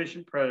very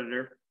efficient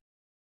predator.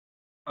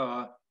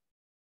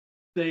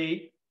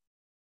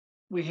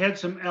 We had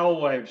some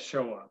alewives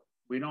show up.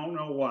 We don't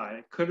know why.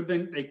 It could have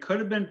been, they could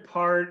have been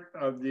part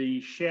of the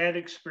shad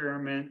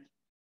experiment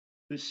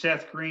that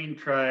Seth Green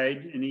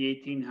tried in the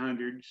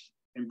 1800s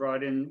and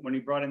brought in, when he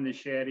brought in the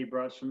shad, he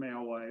brought some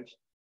alewives.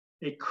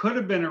 It could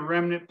have been a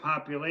remnant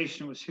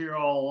population that was here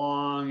all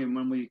along. And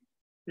when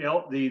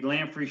the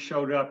lamprey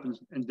showed up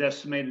and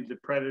decimated the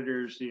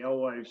predators, the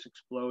alewives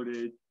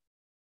exploded.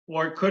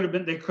 Or it could have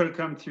been, they could have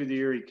come through the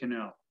Erie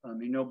Canal. I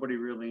mean, nobody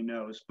really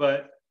knows.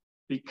 But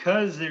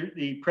because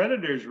the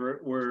predators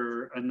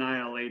were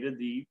annihilated,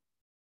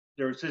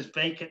 there was this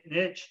vacant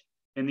niche,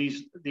 and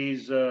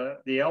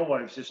the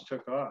alewives just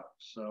took off.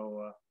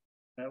 So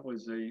that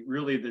was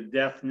really the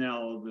death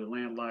knell of the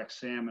landlocked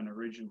salmon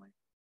originally.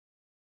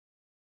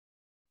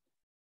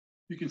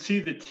 You can see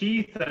the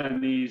teeth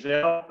on these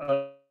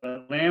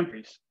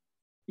lampreys.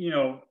 You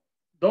know,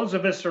 those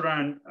of us that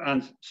are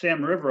on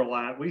Salmon River a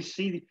lot, we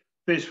see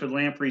fish with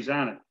lampreys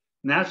on it.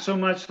 Not so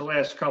much the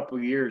last couple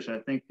of years. I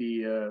think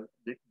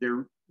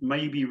they're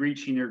maybe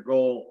reaching their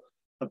goal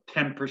of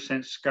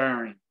 10%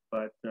 scarring.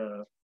 But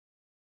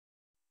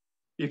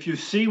if you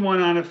see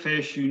one on a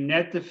fish, you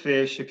net the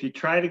fish. If you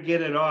try to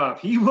get it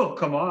off, he will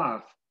come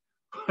off,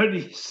 but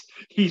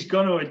he's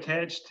going to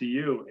attach to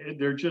you.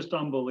 They're just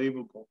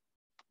unbelievable.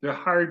 They're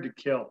hard to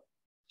kill.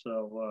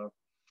 So,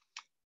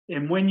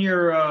 and when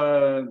you're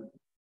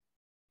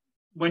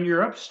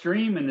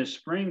upstream in the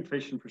spring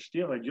fishing for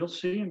steelhead, you'll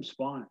see them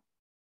spawn.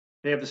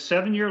 They have a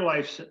 7-year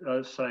life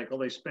cycle.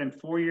 They spend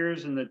 4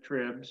 years in the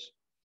tribs.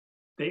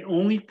 They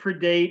only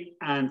predate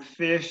on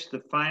fish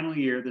the final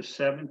year, the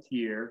 7th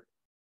year,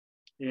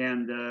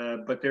 and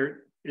but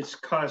it's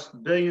cost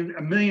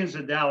millions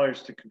of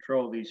dollars to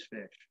control these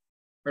fish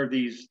or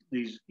these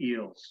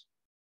eels.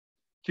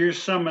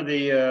 Here's some of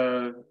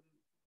the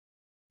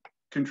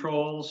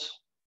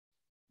controls,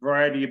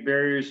 variety of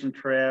barriers and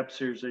traps.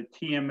 There's a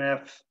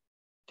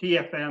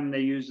TFM they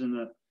use in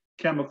the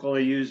chemical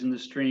they use in the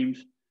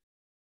streams.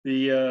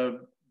 The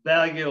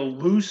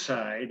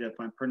valulucide, if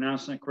I'm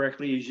pronouncing it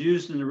correctly, is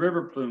used in the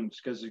river plumes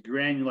because it's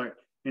granular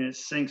and it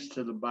sinks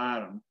to the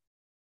bottom.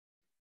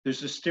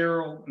 There's a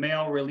sterile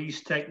male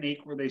release technique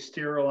where they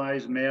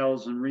sterilize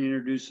males and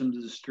reintroduce them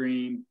to the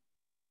stream.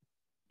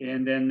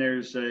 And then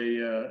there's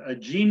a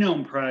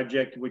genome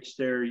project which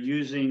they're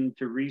using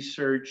to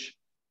research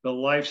the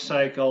life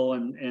cycle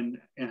and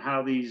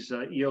how these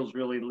eels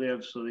really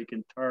live so they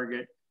can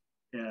target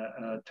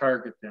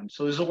them.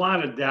 So there's a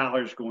lot of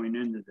dollars going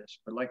into this,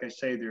 but like I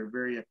say, they're a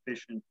very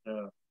efficient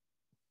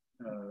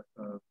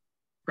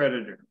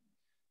predator.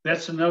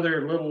 That's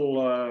another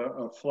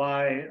little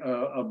fly,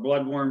 a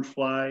bloodworm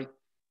fly.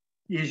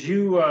 As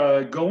you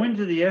go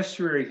into the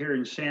estuary here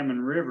in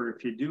Salmon River,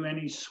 if you do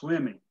any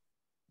swimming,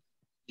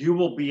 you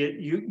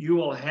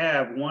will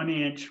have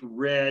 1-inch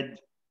red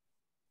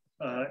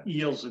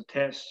eels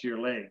attached to your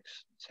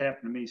legs. It's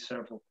happened to me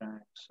several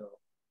times, so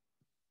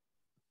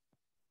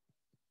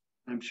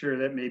I'm sure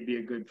that may be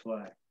a good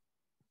fly.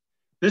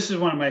 This is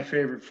one of my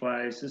favorite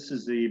flies. This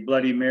is the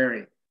Bloody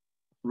Mary.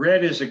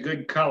 Red is a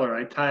good color.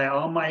 I tie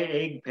all my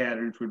egg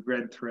patterns with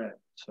red thread,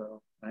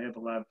 so I have a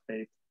lot of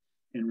faith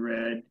in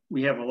red.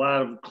 We have a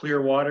lot of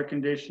clear water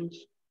conditions.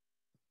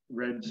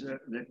 Red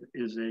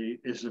is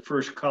the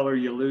first color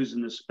you lose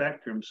in the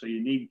spectrum, so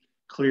you need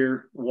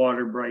clear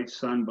water, bright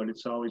sun, but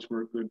it's always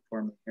worked good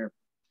for me here.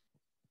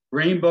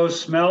 Rainbow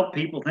smelt,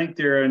 people think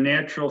they're a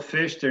natural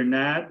fish. They're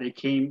not. They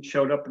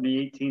showed up in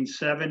the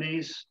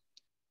 1870s.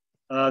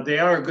 They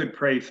are a good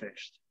prey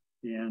fish.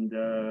 And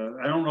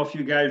I don't know if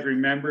you guys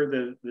remember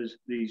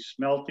the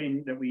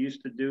smelting that we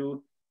used to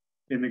do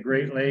in the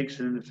Great Lakes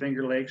and in the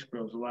Finger Lakes, but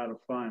it was a lot of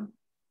fun.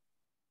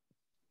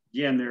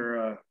 Again,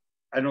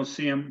 I don't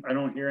see them. I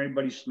don't hear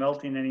anybody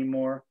smelting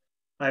anymore.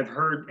 I've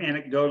heard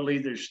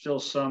anecdotally there's still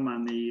some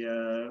on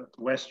the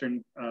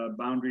western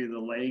boundary of the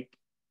lake.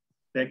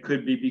 That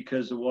could be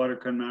because the water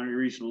coming out of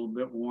Erie is a little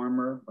bit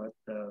warmer, but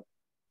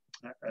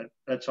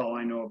that's all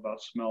I know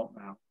about smelt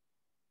now.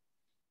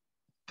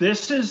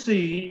 This is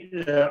the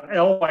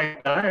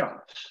alewife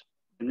die-offs,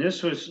 and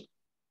this was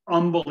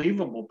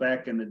unbelievable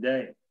back in the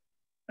day.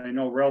 I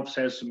know Ralph's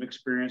has some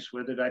experience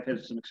with it. I've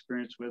had some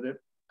experience with it.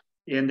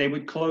 And they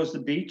would close the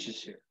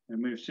beaches here.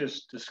 And it was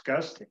just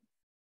disgusting.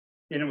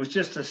 And it was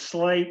just a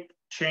slight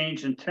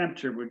change in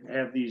temperature would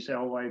have these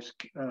alewives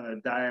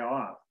die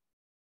off.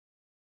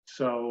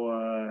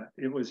 So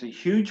it was a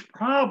huge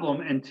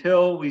problem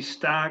until we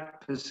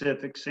stocked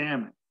Pacific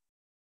salmon.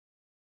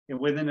 And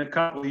within a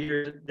couple of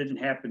years, it didn't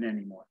happen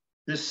anymore.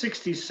 This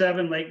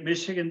 67 Lake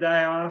Michigan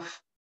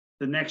die-off,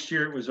 the next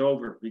year it was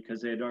over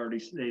because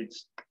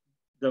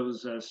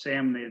those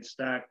salmon they had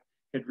stocked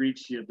had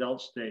reached the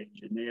adult stage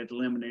and they had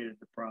eliminated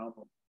the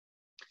problem.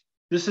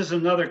 This is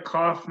another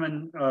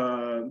Kaufman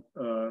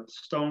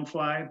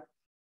stonefly.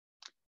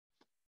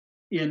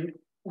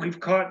 We've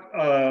caught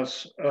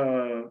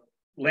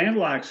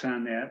landlocks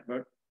on that,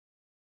 but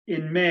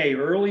in May,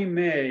 early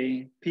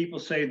May, people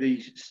say the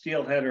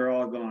steelhead are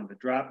all gone. The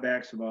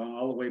dropbacks are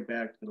all the way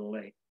back to the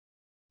lake.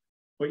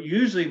 But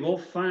usually we'll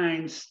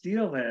find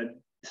steelhead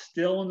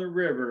still in the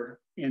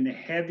river in the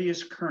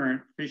heaviest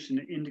current, fishing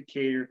the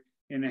indicator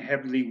and a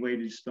heavily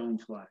weighted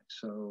stonefly.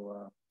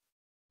 So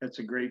that's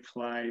a great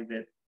fly.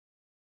 That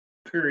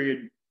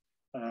period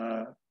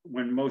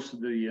when most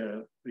of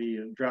the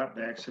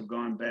dropbacks have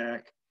gone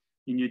back,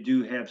 and you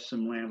do have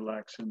some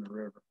landlocks in the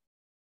river.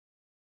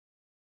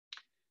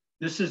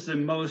 This is the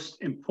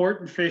most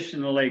important fish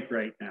in the lake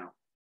right now.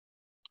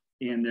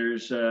 And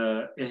there's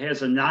it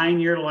has a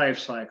 9-year life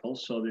cycle.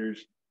 So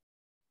there's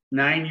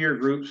 9-year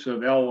groups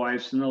of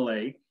alewives in the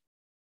lake.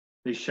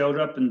 They showed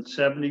up in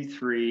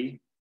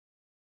 73.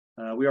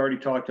 We already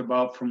talked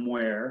about from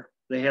where.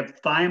 They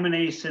have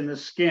thymidase in the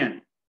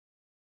skin.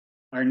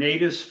 Our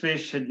native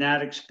fish had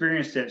not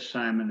experienced that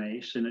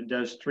thymidase, and it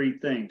does 3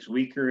 things: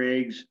 weaker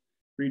eggs,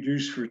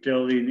 reduced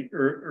fertility, and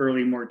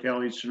early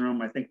mortality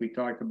syndrome. I think we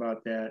talked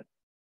about that.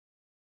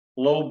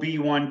 Low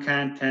B1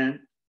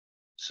 content,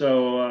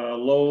 so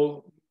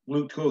low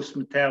glucose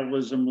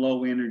metabolism,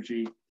 low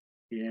energy,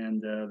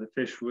 and the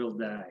fish will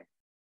die.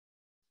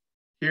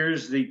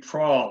 Here's the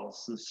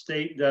trawls. The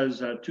state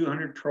does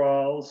 200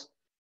 trawls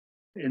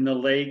in the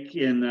lake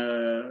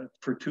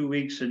for 2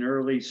 weeks in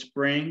early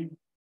spring.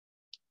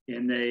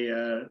 And they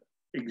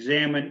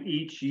examine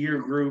each year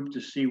group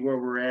to see where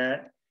we're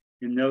at.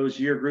 And those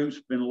year groups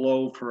have been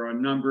low for a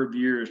number of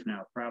years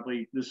now.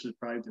 This is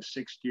probably the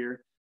 6th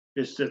year.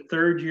 It's the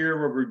 3rd year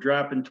where we're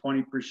dropping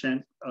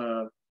 20%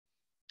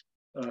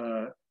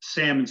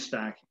 salmon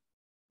stocking.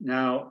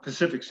 Now,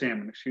 Pacific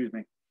salmon, excuse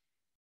me.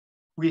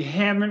 We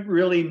haven't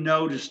really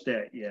noticed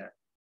that yet.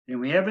 And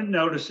we haven't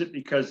noticed it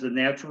because the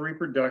natural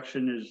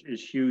reproduction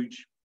is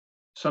huge,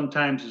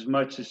 sometimes as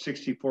much as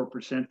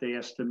 64% they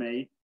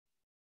estimate.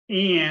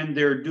 And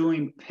they're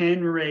doing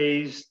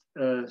pen-raised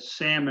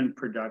salmon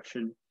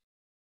production.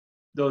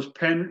 Those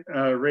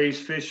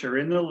pen-raised fish are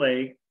in the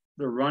lake.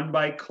 They're run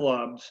by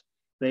clubs.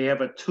 They have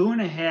a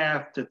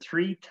 2.5 to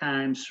 3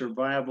 times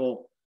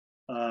survival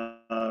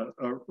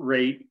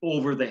rate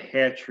over the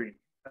hatchery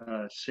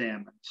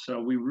salmon.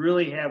 So we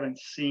really haven't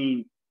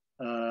seen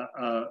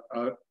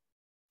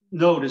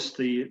noticed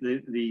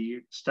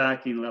the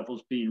stocking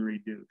levels being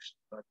reduced.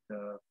 But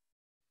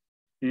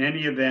in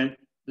any event,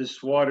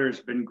 this water has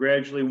been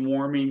gradually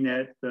warming.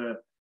 That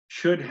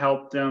should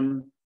help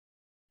them,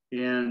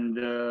 and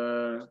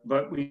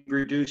but we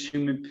reduce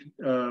human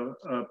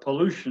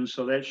pollution,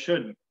 so that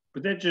shouldn't.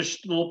 But that's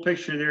just a little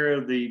picture there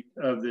of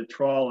the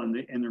trawl and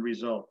the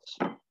results.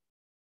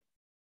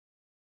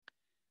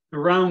 The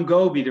round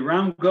goby. The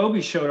round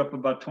goby showed up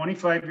about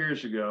 25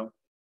 years ago.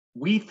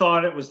 We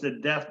thought it was the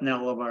death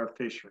knell of our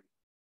fishery.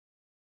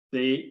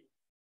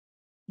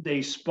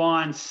 They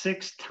spawn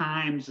 6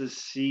 times a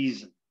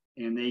season,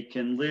 and they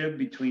can live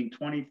between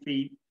 20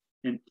 feet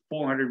and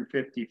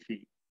 450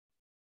 feet.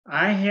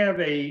 I have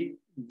a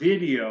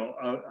video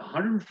of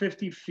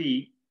 150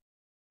 feet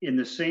in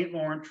the St.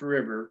 Lawrence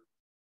River,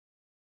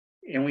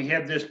 and we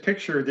have this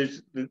picture.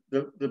 This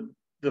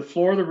the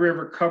floor of the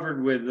river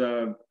covered with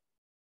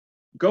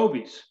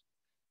gobies.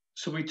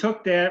 So we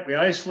took that, we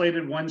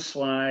isolated one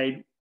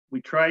slide,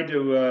 we tried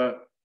to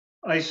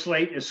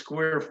isolate a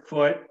square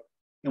foot,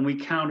 and we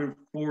counted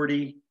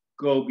 40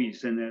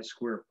 gobies in that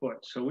square foot.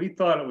 So we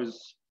thought it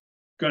was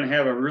going to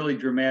have a really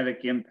dramatic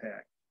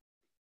impact.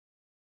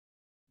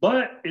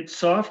 But it's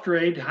soft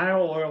rayed, high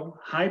oil,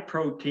 high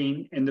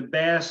protein, and the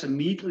bass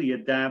immediately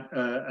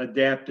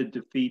adapted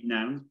to feeding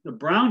on them. The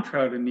brown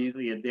trout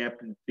immediately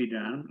adapted to feeding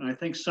on them, and I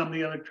think some of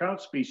the other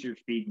trout species are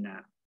feeding on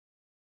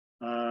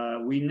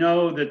them. We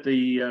know that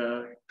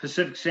the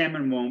Pacific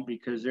salmon won't,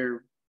 because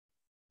their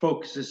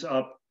focus is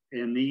up,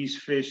 and these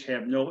fish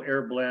have no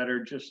air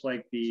bladder, just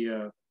like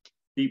the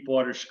deep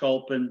water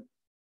sculpin,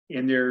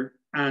 and they're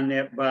on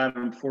that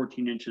bottom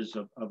 14 inches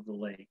of the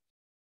lake.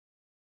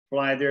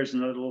 Fly, there's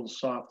another little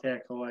soft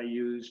tackle I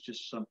used,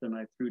 just something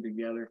I threw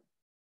together.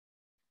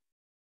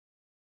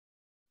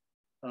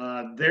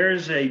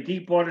 There's a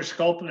deep water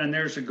sculpin and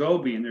there's a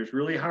goby, and there's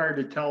really hard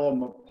to tell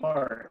them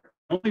apart.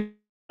 The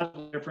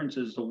only difference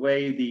is the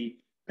way the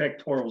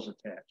pectorals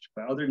attach.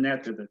 But other than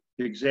that, they're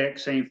the exact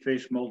same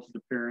fish, molted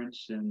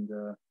appearance, and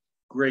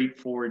great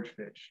forage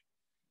fish.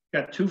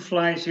 Got 2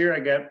 flies here.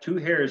 I got 2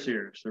 hare's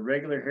ears, the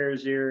regular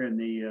hare's ear and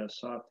the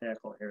soft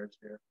tackle hare's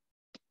ear.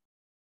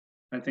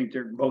 I think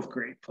they're both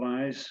great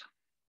flies.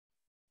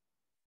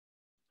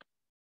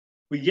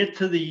 We get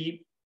to the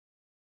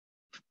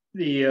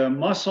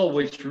mussel,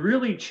 which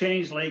really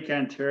changed Lake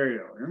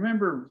Ontario.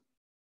 Remember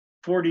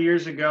 40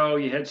 years ago,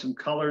 you had some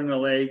color in the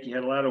lake. You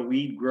had a lot of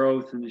weed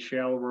growth in the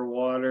shallower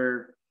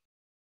water.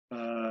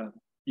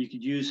 You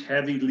could use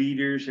heavy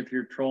leaders if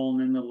you're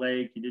trolling in the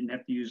lake. You didn't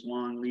have to use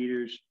long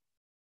leaders.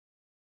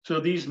 So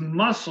these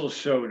mussels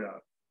showed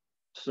up.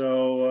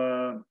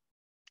 So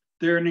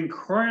they're an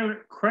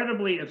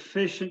incredibly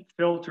efficient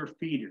filter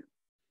feeder.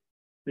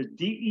 The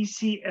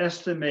DEC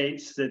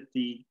estimates that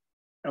the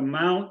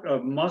amount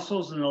of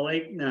mussels in the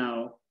lake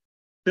now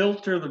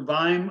filter the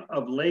volume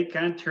of Lake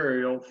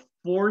Ontario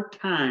 4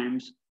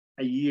 times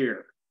a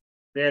year.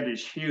 That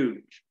is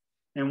huge.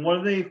 And what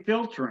are they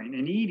filtering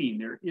and eating?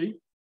 They're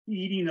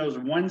eating those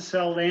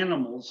one-celled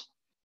animals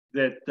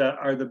that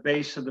are the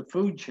base of the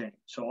food chain.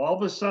 So all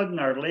of a sudden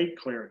our lake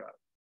cleared up.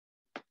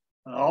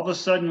 All of a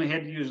sudden, we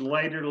had to use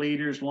lighter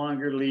leaders,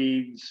 longer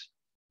leads.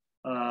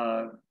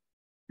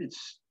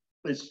 It's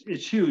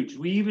huge.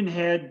 We even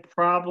had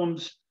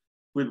problems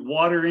with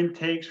water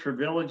intakes for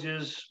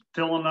villages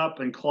filling up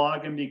and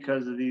clogging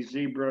because of these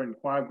zebra and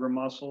quagga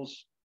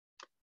mussels.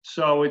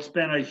 So it's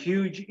been a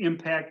huge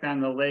impact on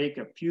the lake,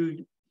 a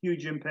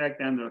huge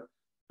impact on the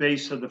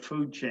base of the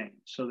food chain.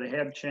 So they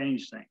have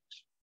changed things.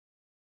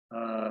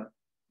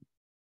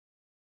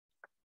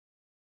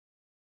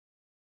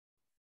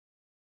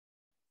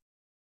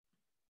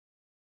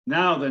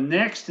 Now the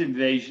next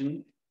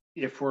invasion,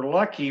 if we're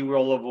lucky,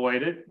 we'll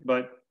avoid it,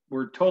 but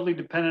we're totally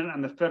dependent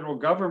on the federal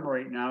government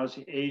right now, is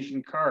the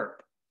Asian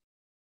carp.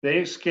 They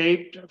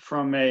escaped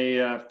from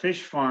a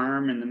fish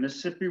farm in the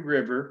Mississippi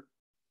River,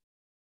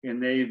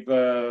 and they've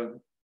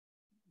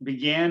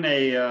began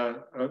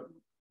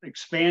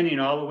expanding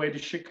all the way to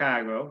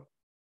Chicago.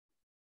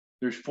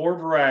 There's 4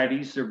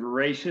 varieties. They're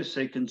voracious.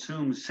 They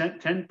consume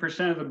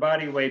 10% of the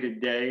body weight a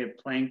day of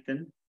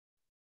plankton.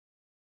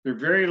 They're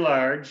very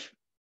large,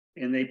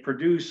 and they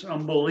produce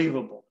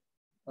unbelievable.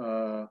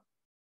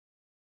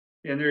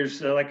 And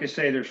there's, like I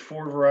say, there's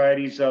 4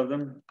 varieties of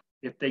them.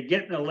 If they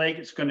get in the lake,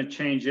 it's going to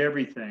change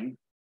everything.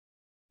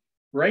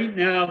 Right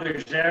now,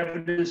 there's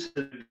evidence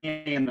of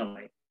DNA in the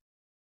lake.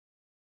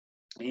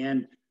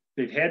 And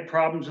they've had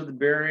problems with the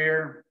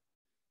barrier.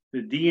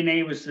 The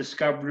DNA was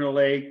discovered in the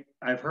lake.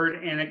 I've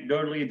heard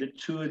anecdotally that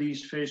 2 of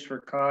these fish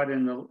were caught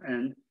in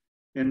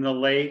the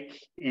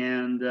lake.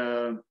 And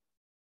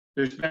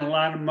there's been a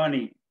lot of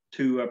money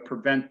to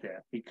prevent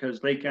that,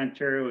 because Lake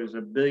Ontario is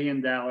a $1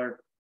 billion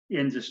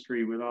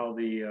industry with all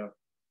the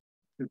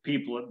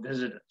people that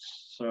visit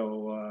us.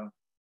 So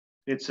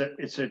it's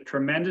a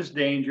tremendous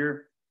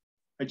danger.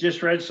 I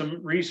just read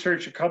some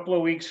research a couple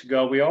of weeks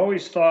ago. We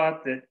always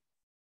thought that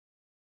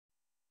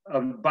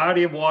a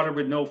body of water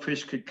with no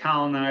fish could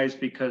colonize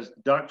because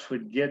ducks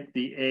would get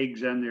the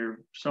eggs on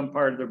some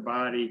part of their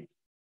body,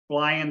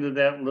 fly into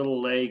that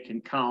little lake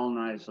and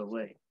colonize the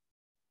lake.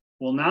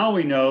 Well, now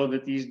we know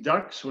that these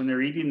ducks, when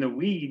they're eating the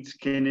weeds,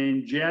 can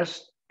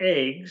ingest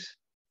eggs,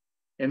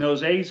 and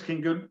those eggs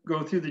can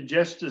go through the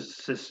digestive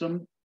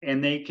system,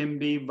 and they can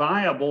be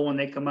viable when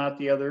they come out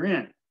the other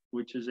end,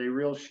 which is a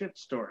real shit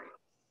story.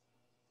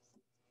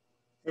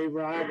 Hey,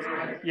 Rob.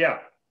 Yeah.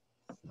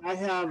 I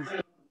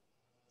have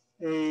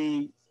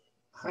a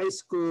high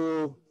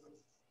school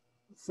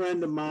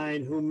friend of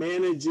mine who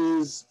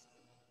manages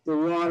the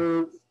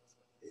water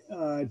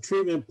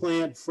treatment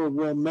plant for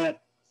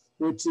Wilmette,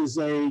 which is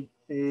a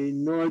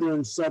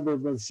northern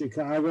suburb of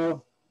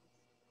Chicago.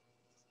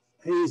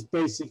 He's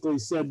basically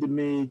said to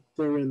me,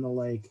 they're in the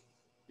lake.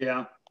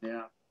 Yeah.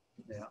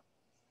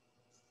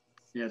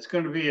 It's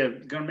going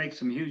to make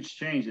some huge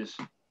changes.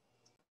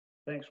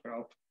 Thanks,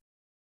 Ralph.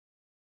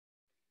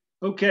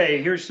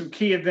 Okay, here's some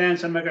key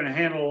events. I'm not going to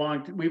handle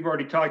along. We've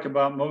already talked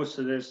about most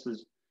of this.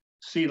 The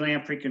sea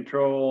lamprey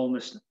control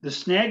and the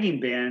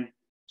snagging ban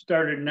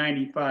started in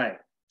 '95.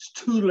 It's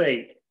too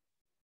late.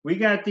 We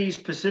got these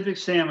Pacific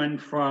salmon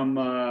from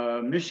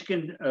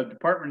Michigan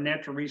Department of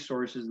Natural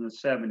Resources in the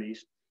 70s.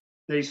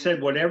 They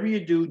said, whatever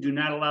you do, do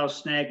not allow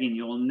snagging.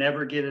 You'll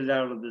never get it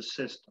out of the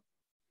system.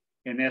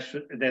 And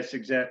that's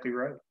exactly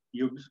right.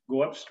 You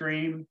go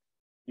upstream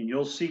and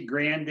you'll see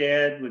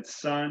granddad with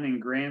son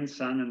and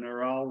grandson, and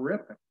they're all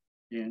ripping.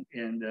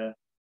 And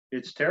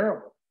it's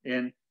terrible.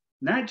 And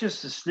not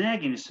just the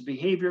snagging, it's the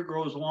behavior that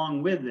goes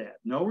along with that.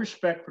 No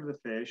respect for the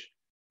fish,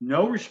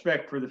 no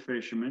respect for the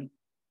fishermen,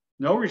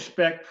 no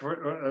respect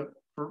for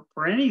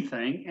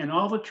anything, and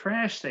all the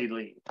trash they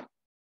leave.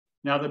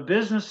 Now, the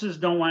businesses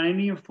don't want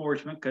any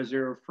enforcement because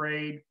they're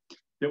afraid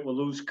that we'll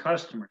lose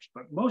customers.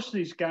 But most of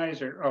these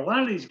guys a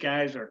lot of these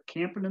guys are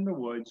camping in the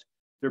woods.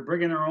 They're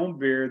bringing their own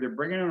beer, they're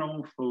bringing their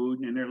own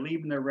food, and they're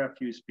leaving their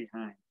refuse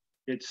behind.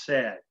 It's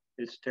sad,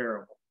 it's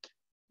terrible.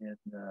 And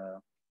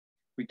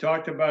we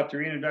talked about the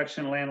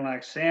reintroduction of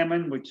landlocked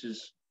salmon, which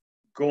is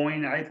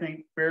going, I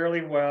think,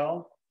 fairly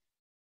well.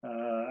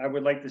 I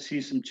would like to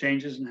see some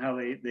changes in how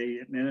they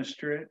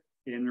administer it.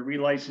 In the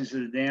relicense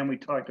of the dam, we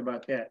talked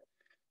about that.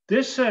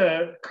 This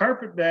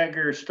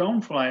carpetbagger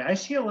stonefly, I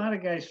see a lot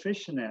of guys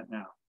fishing that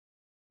now.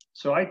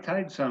 So I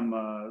tied some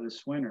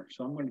this winter,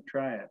 so I'm going to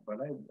try it. But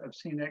I've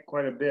seen that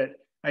quite a bit.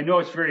 I know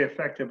it's very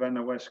effective on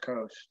the West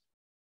Coast.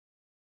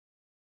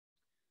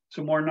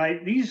 Some more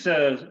these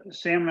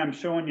salmon I'm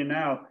showing you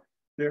now,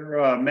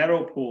 they're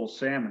meadow pool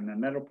salmon. The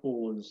meadow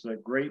pool is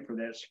great for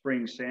that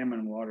spring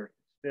salmon water,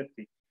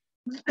 50.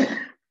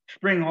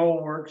 Spring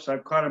hole works.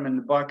 I've caught them in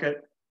the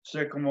bucket,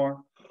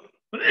 sycamore.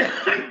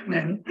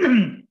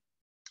 And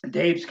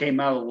Dave's came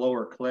out of the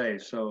lower clay,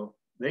 so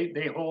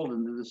they hold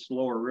into this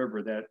lower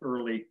river, that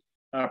early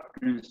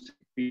opportunistic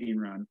feeding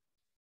run.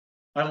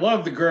 I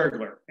love the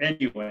gurgler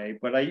anyway,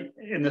 but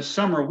in the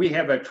summer we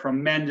have a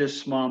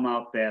tremendous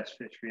smallmouth bass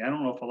fishery. I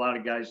don't know if a lot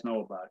of guys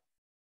know about it.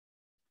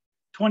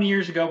 20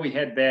 years ago we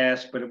had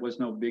bass, but it was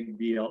no big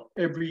deal.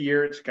 Every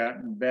year it's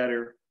gotten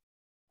better.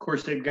 Of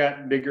course, they've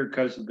gotten bigger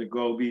because of the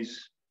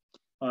gobies.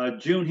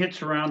 June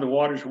hits around, the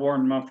water's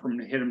warm enough for them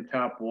to hit them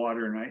top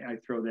water, and I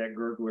throw that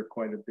gurgler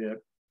quite a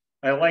bit.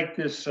 I like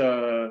this.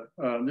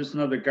 This is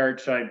another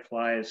Gartside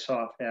fly, a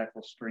soft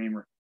hackle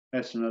streamer.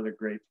 That's another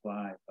great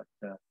fly.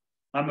 But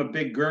I'm a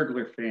big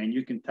gurgler fan.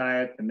 You can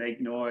tie it to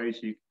make noise.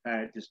 You can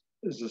tie it just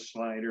as a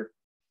slider,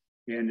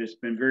 and it's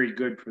been very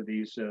good for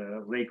these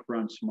lake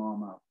run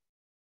smallmouth.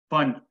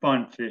 Fun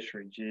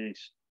fishery. Jeez.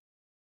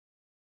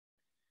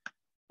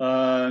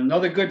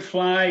 Another good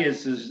fly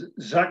is the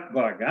zuck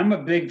bug. I'm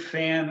a big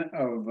fan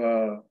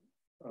of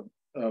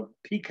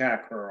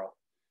peacock herl,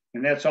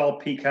 and that's all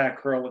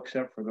peacock herl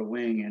except for the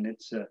wing, and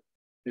it's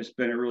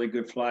been a really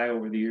good fly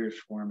over the years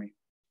for me.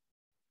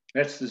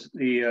 That's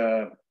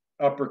the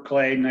upper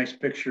clay, nice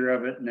picture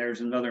of it, and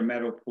there's another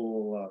meadow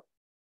pool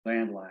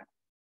landlocked.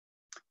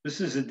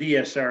 This is the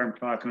DSR I'm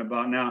talking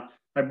about now.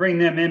 I bring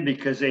them in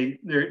because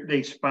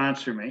they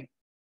sponsor me.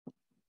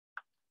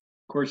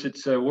 Of course,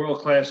 it's a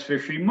world-class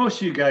fishery.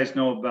 Most of you guys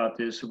know about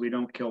this, so we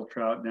don't kill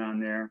trout down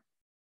there.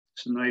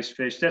 It's a nice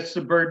fish. That's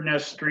the bird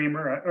nest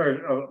streamer,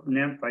 or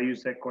nymph. I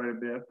use that quite a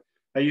bit.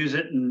 I use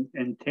it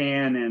in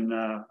tan and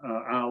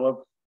olive.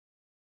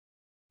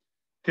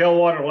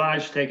 Tailwater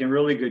Lodge taking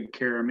really good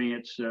care of me.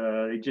 It's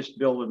they just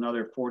built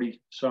another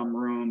 40-some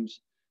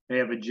rooms. They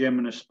have a gym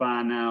and a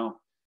spa now,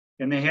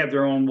 and they have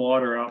their own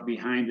water out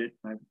behind it.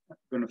 I'm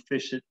going to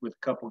fish it with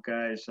a couple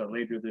guys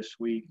later this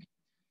week.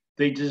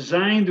 They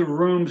designed the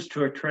rooms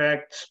to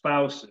attract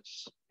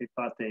spouses. They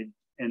thought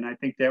and I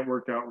think that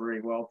worked out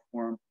very well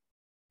for them.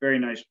 Very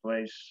nice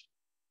place.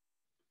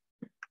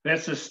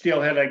 That's a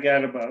steelhead I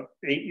got about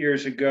 8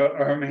 years ago,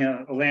 or I mean,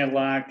 a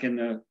landlocked in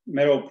the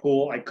meadow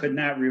pool. I could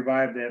not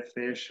revive that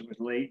fish. It was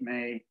late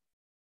May,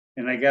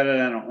 and I got it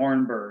on a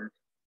hornberg.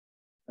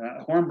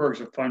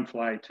 Hornberg's a fun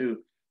fly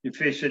too. You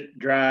fish it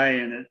dry,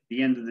 and at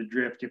the end of the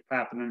drift, you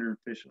pop it under and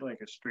fish it like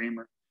a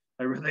streamer.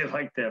 I really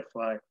like that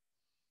fly.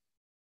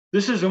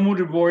 This is a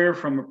wounded warrior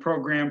from a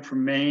program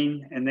from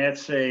Maine, and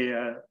that's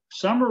a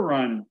summer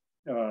run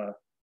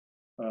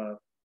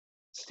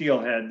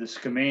steelhead, the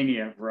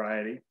Skamania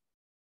variety.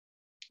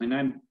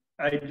 And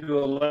I do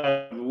a lot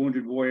of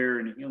wounded warrior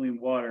and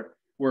healing water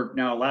work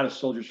now. A lot of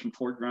soldiers from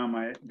Fort Drum.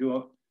 I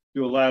do a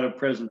lot of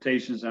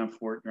presentations on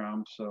Fort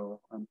Drum,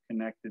 so I'm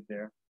connected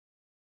there.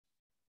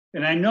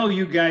 And I know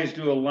you guys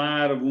do a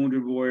lot of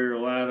wounded warrior, a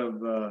lot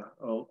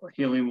of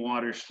healing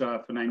water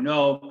stuff, and I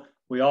know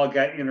we all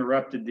got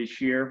interrupted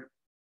this year,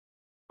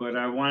 but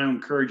I want to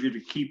encourage you to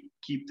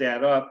keep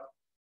that up.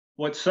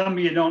 What some of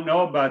you don't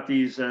know about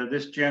this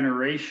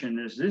generation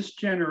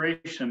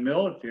of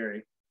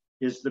military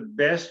is the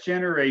best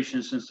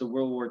generation since the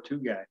World War II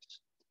guys.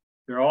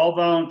 They're all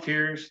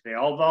volunteers. They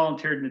all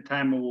volunteered in the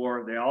time of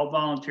war. They all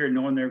volunteered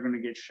knowing they're going to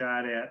get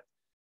shot at.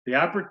 The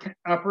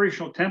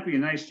operational tempo of the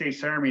United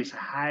States Army is the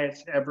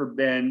highest ever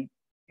been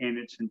in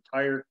its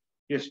entire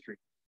history.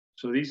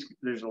 So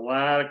there's a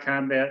lot of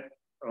combat,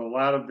 a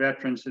lot of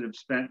veterans that have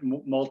spent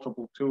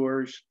multiple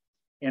tours,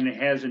 and it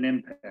has an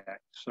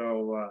impact.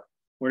 So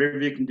whatever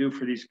you can do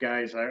for these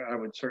guys, I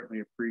would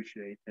certainly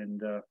appreciate.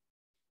 And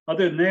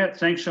other than that,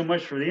 thanks so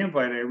much for the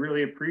invite. I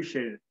really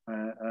appreciate it.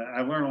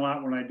 I learn a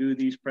lot when I do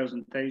these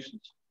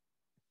presentations.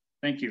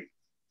 Thank you.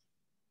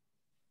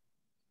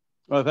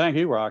 Well, thank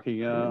you,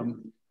 Rocky.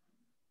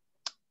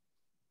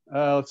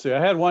 Let's see. I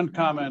had one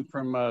comment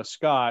from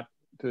Scott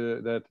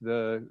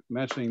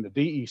mentioning the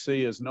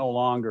DEC is no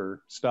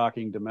longer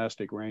stocking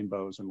domestic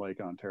rainbows in Lake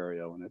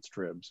Ontario and its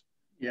tribs.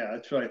 Yeah,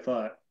 that's what I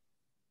thought.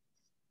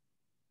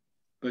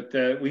 But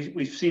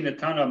we've seen a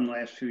ton of them the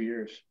last few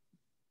years.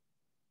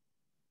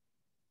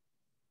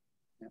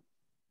 Yeah.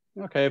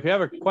 Okay, if you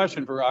have a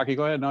question for Rocky,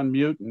 go ahead and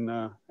unmute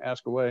and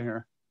ask away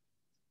here.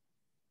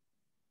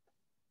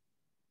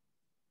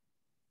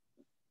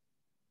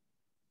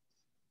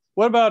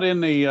 What about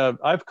in the,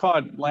 I've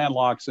caught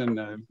landlocks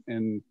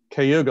in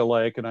Cayuga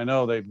Lake, and I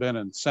know they've been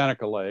in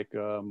Seneca Lake.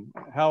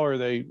 How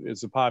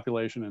is the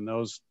population in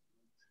those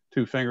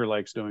two Finger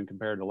Lakes doing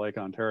compared to Lake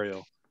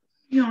Ontario?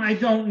 You know, I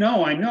don't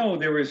know. I know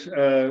there was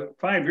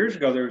 5 years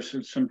ago, there was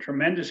some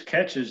tremendous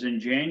catches in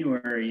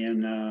January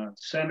in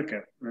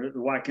Seneca, or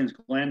the Watkins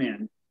Glen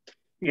Inn.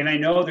 And I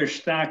know they're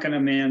stocking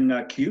them in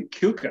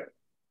Keuka.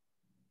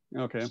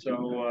 Okay.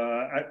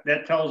 So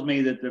that tells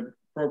me that the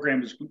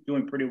program is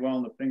doing pretty well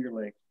in the Finger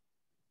Lakes.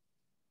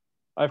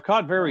 I've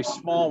caught very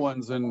small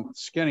ones in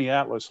Skinny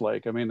Atlas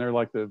Lake. I mean, they're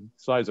like the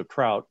size of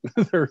trout.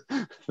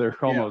 they're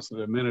almost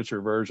the miniature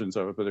versions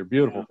of it, but they're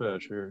beautiful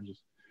fish. Here,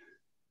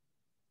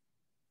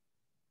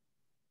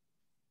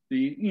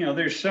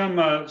 there's some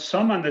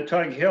on the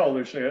Tug Hill.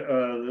 There's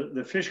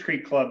the Fish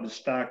Creek Club that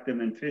stocked them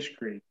in Fish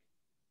Creek,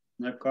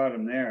 and I've caught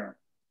them there.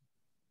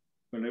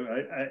 But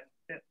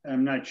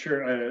I'm not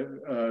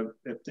sure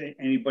if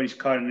anybody's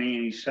caught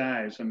any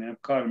size. I mean,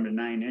 I've caught them to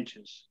 9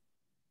 inches.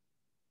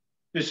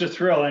 It's a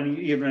thrill, and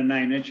even a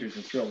 9 inches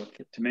is a thrill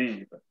to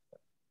me.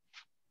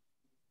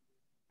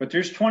 But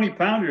there's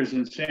 20-pounders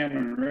in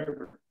Salmon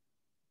River.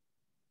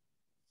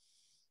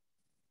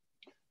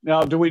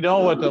 Now, do we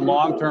know what the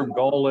long-term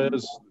goal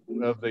is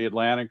of the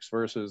Atlantics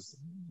versus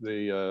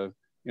the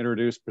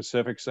introduced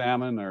Pacific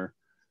salmon? Or,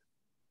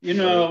 you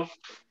know,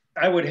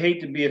 I would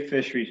hate to be a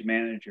fisheries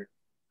manager.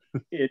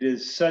 It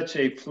is such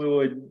a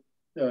fluid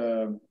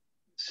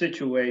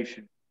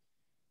situation.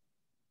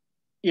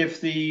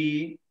 If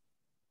the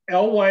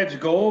alewives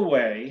go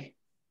away,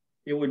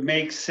 it would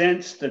make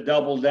sense to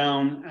double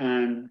down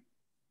on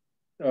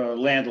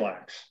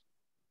landlocks,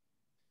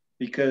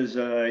 because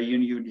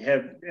you'd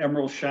have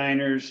emerald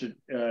shiners,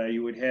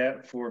 you would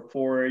have for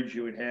forage,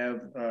 you would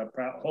have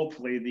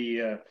hopefully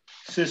the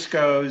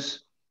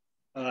Cisco's,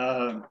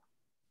 and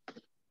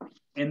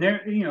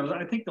they're,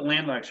 I think the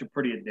landlocks are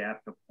pretty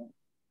adaptable.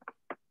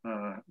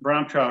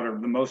 Brown trout are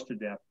the most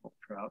adaptable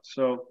trout,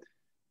 so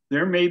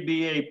there may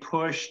be a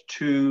push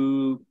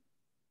to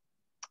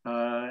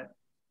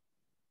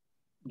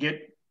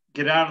get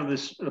out of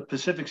this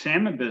Pacific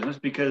salmon business,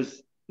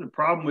 because the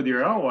problem with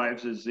your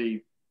alewives is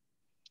the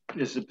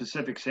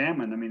Pacific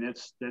salmon. I mean,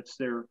 that's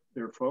their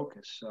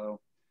focus.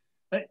 So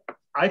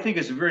I think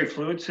it's a very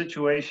fluid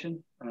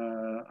situation.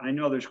 I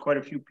know there's quite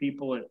a few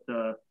people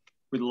that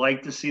would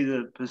like to see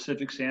the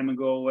Pacific salmon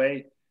go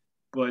away,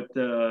 but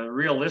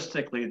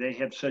realistically, they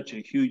have such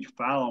a huge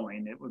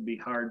following, it would be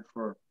hard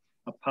for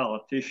a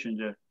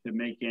politician to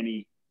make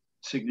any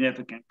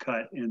significant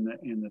cut in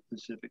the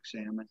Pacific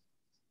salmon.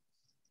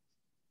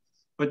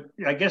 But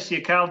I guess the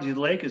ecology of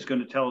the lake is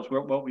going to tell us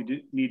what we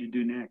need to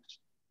do next.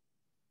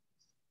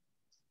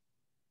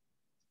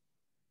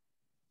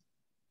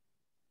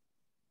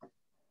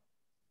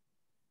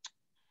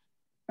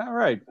 All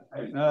right.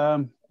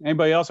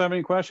 Anybody else have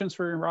any questions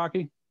for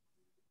Rocky?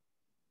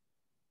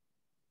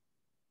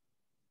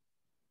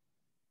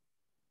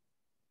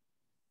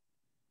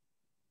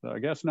 So I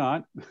guess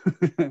not.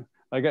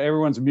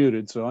 Everyone's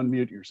muted, so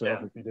unmute yourself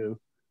if you do.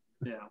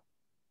 Yeah.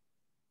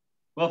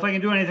 Well, if I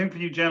can do anything for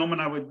you gentlemen,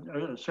 I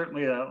would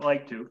certainly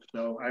like to.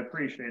 So I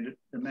appreciate it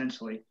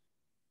immensely.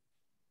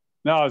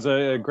 No, it was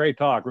a great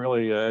talk,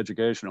 really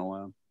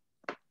educational.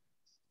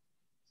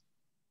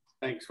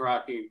 Thanks,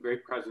 Rocky.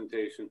 Great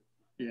presentation.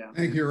 Yeah.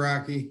 Thank you,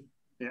 Rocky.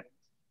 Yeah.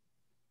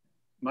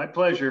 My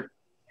pleasure.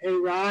 Hey,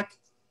 Rock.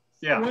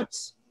 Yeah.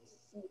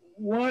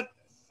 What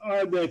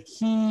are the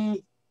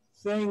key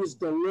things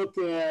to look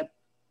at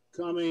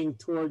coming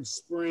towards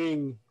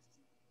spring?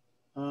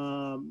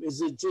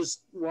 Is it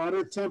just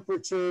water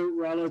temperature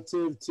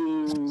relative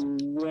to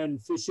when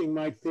fishing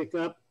might pick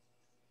up?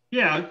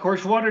 Yeah, of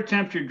course, water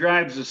temperature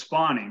drives the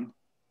spawning.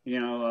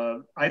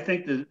 I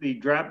think the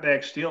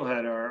dropback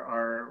steelhead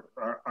are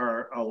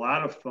a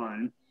lot of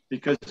fun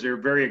because they're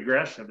very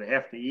aggressive. They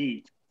have to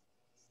eat,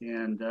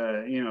 and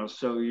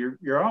so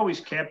you're always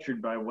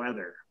captured by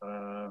weather.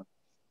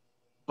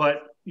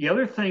 But the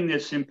other thing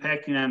that's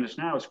impacting on us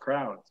now is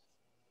crowds.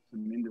 I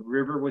mean, the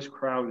river was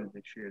crowded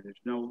this year. There's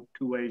no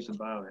two ways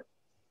about it.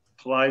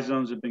 Fly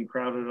zones have been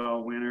crowded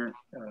all winter.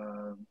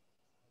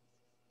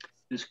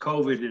 This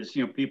COVID is,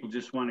 people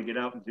just want to get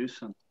out and do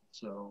something.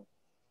 So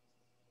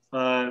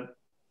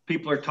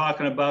people are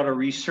talking about a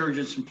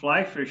resurgence in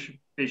fly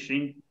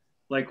fishing,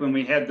 like when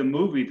we had the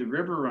movie, The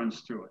River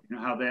Runs Through It. You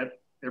know how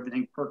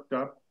everything perked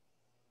up?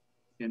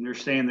 And they're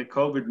saying that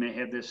COVID may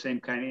have the same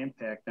kind of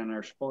impact on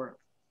our sport.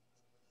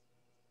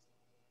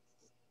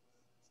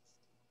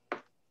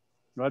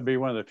 That'd be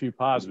one of the few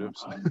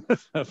positives.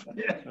 Of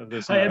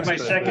this I had my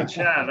second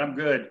shot. I'm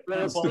good.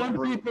 Well, some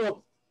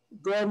people,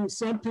 Gordon,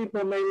 some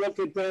people may look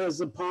at that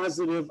as a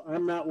positive.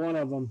 I'm not one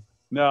of them.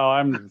 No,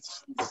 I'm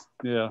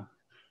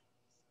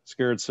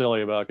scared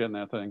silly about getting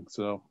that thing.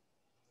 So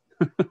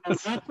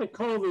not the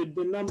COVID,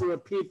 the number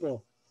of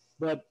people,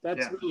 but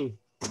that's me.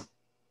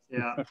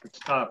 Yeah, it's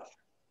tough.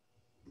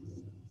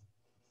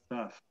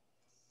 Tough.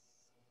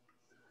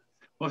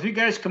 Well, if you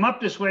guys come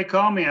up this way,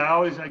 call me. I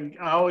always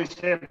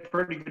have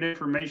pretty good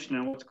information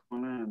on what's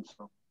going on.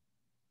 So.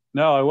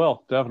 No, I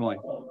will definitely.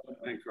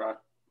 Thanks,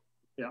 Rock.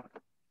 Yeah,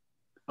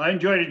 I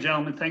enjoyed it,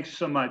 gentlemen. Thanks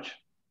so much.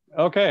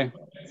 Okay,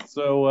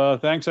 so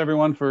thanks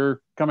everyone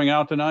for coming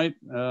out tonight.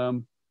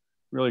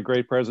 Really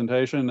great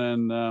presentation,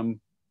 and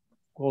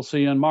we'll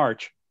see you in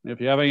March.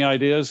 If you have any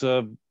ideas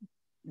of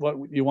what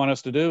you want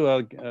us to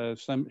do,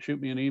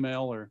 shoot me an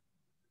email or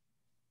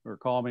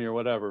call me or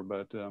whatever.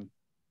 But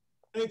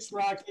thanks,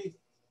 Rocky.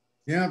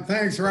 Yeah,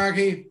 thanks,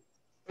 Rocky.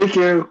 Thank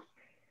you.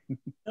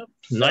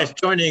 Nice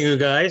joining you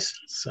guys.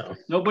 So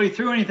nobody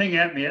threw anything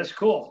at me. That's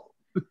cool.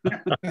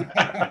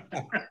 Yeah,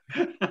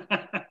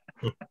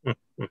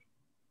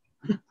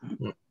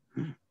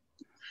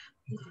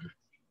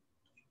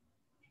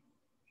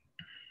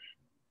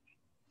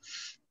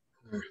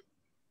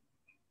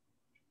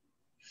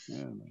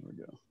 there we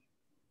go.